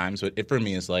many times, but it for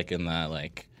me is like in the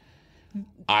like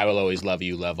I Will Always Love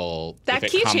You level. That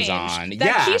if key it comes change. on.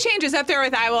 That key change is up there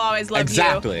with I Will Always Love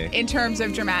exactly. You in terms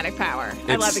of dramatic power.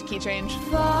 I love a key change.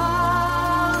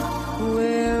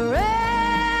 Wherever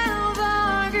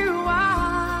you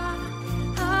are,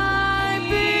 I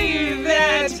believe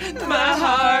that my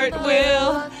heart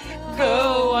will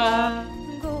go on.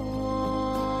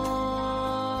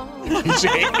 Key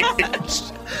change.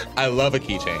 I love a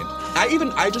key change.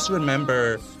 I just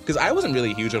remember because I wasn't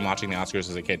really huge on watching the Oscars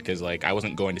as a kid because like I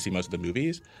wasn't going to see most of the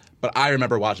movies, but I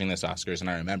remember watching this Oscars and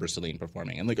I remember Celine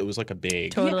performing and like it was like a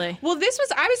big totally. Well,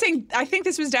 I think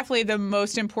this was definitely the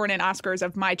most important Oscars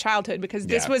of my childhood because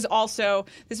this was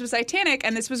Titanic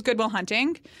and this was Good Will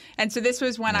Hunting, and so this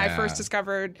was when I first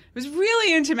discovered I was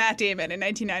really into Matt Damon in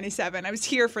 1997. I was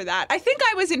here for that. I think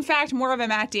I was in fact more of a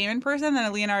Matt Damon person than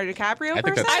a Leonardo DiCaprio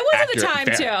person. I was at the time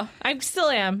too. I still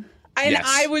am. And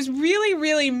I was really,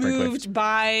 really moved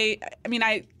by, I mean,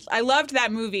 I loved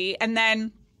that movie. And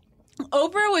then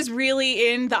Oprah was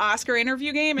really in the Oscar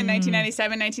interview game in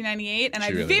 1997, 1998. And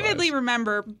I vividly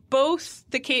remember both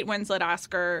the Kate Winslet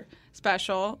Oprah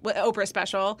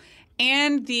special,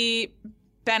 and the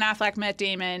Ben Affleck, Matt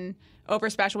Damon Oprah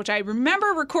special, which I remember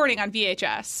recording on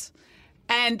VHS.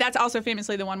 And that's also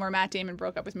famously the one where Matt Damon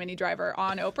broke up with Minnie Driver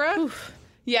on Oprah. Oof.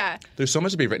 Yeah. There's so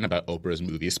much to be written about Oprah's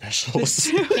movie specials.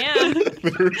 Can.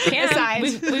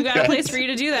 We've got a place for you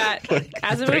to do that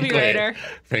as a movie writer.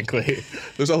 Frankly,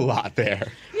 there's a lot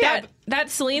there. Yeah. That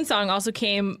Celine song also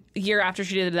came a year after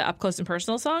she did the Up Close and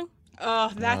Personal song.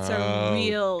 Oh, that's a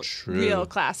real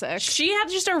classic. She had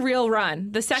just a real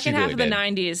run. The second half of the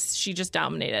 90s, she just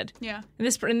dominated. Yeah.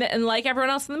 And like everyone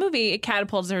else in the movie, it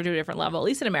catapults her to a different level, at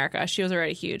least in America. She was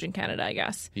already huge in Canada, I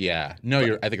guess. Yeah.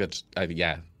 No, I think that's, I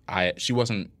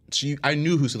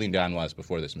knew who Celine Dion was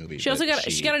before this movie. She also got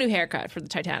a new haircut for the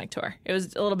Titanic tour. It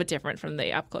was a little bit different from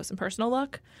the up close and personal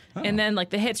look. Oh. And then like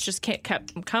the hits just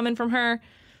kept coming from her.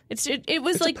 It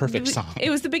was like a perfect song. It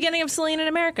was the beginning of Celine in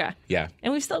America. Yeah.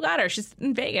 And we've still got her. She's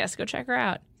in Vegas. Go check her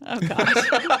out. Oh gosh.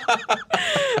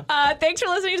 Thanks for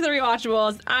listening to The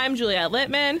Rewatchables. I'm Juliet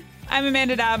Litman. I'm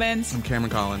Amanda Dobbins. I'm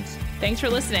Cameron Collins. Thanks for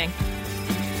listening.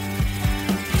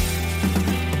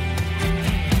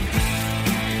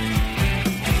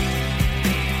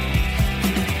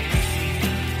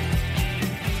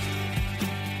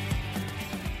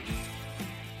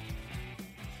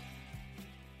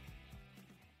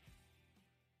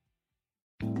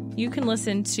 You can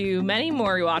listen to many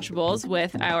more Rewatchables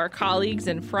with our colleagues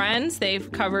and friends.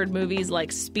 They've covered movies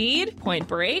like Speed, Point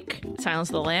Break, Silence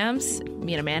of the Lambs,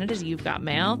 Me and Amanda, You've Got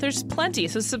Mail. There's plenty.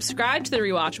 So subscribe to the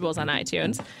Rewatchables on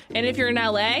iTunes. And if you're in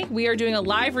LA, we are doing a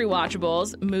live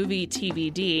Rewatchables movie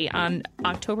TBD on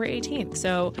October 18th.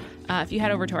 So if you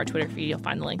head over to our Twitter feed, you'll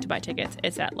find the link to buy tickets.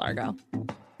 It's at Largo.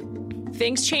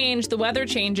 Things change, the weather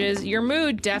changes, your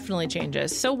mood definitely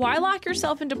changes. So why lock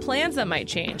yourself into plans that might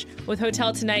change? With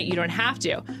Hotel Tonight, you don't have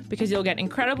to, because you'll get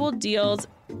incredible deals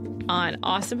on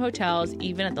awesome hotels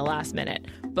even at the last minute.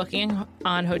 Booking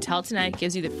on Hotel Tonight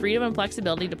gives you the freedom and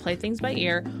flexibility to play things by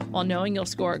ear while knowing you'll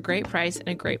score a great price and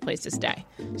a great place to stay.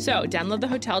 So download the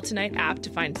Hotel Tonight app to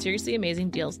find seriously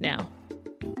amazing deals now.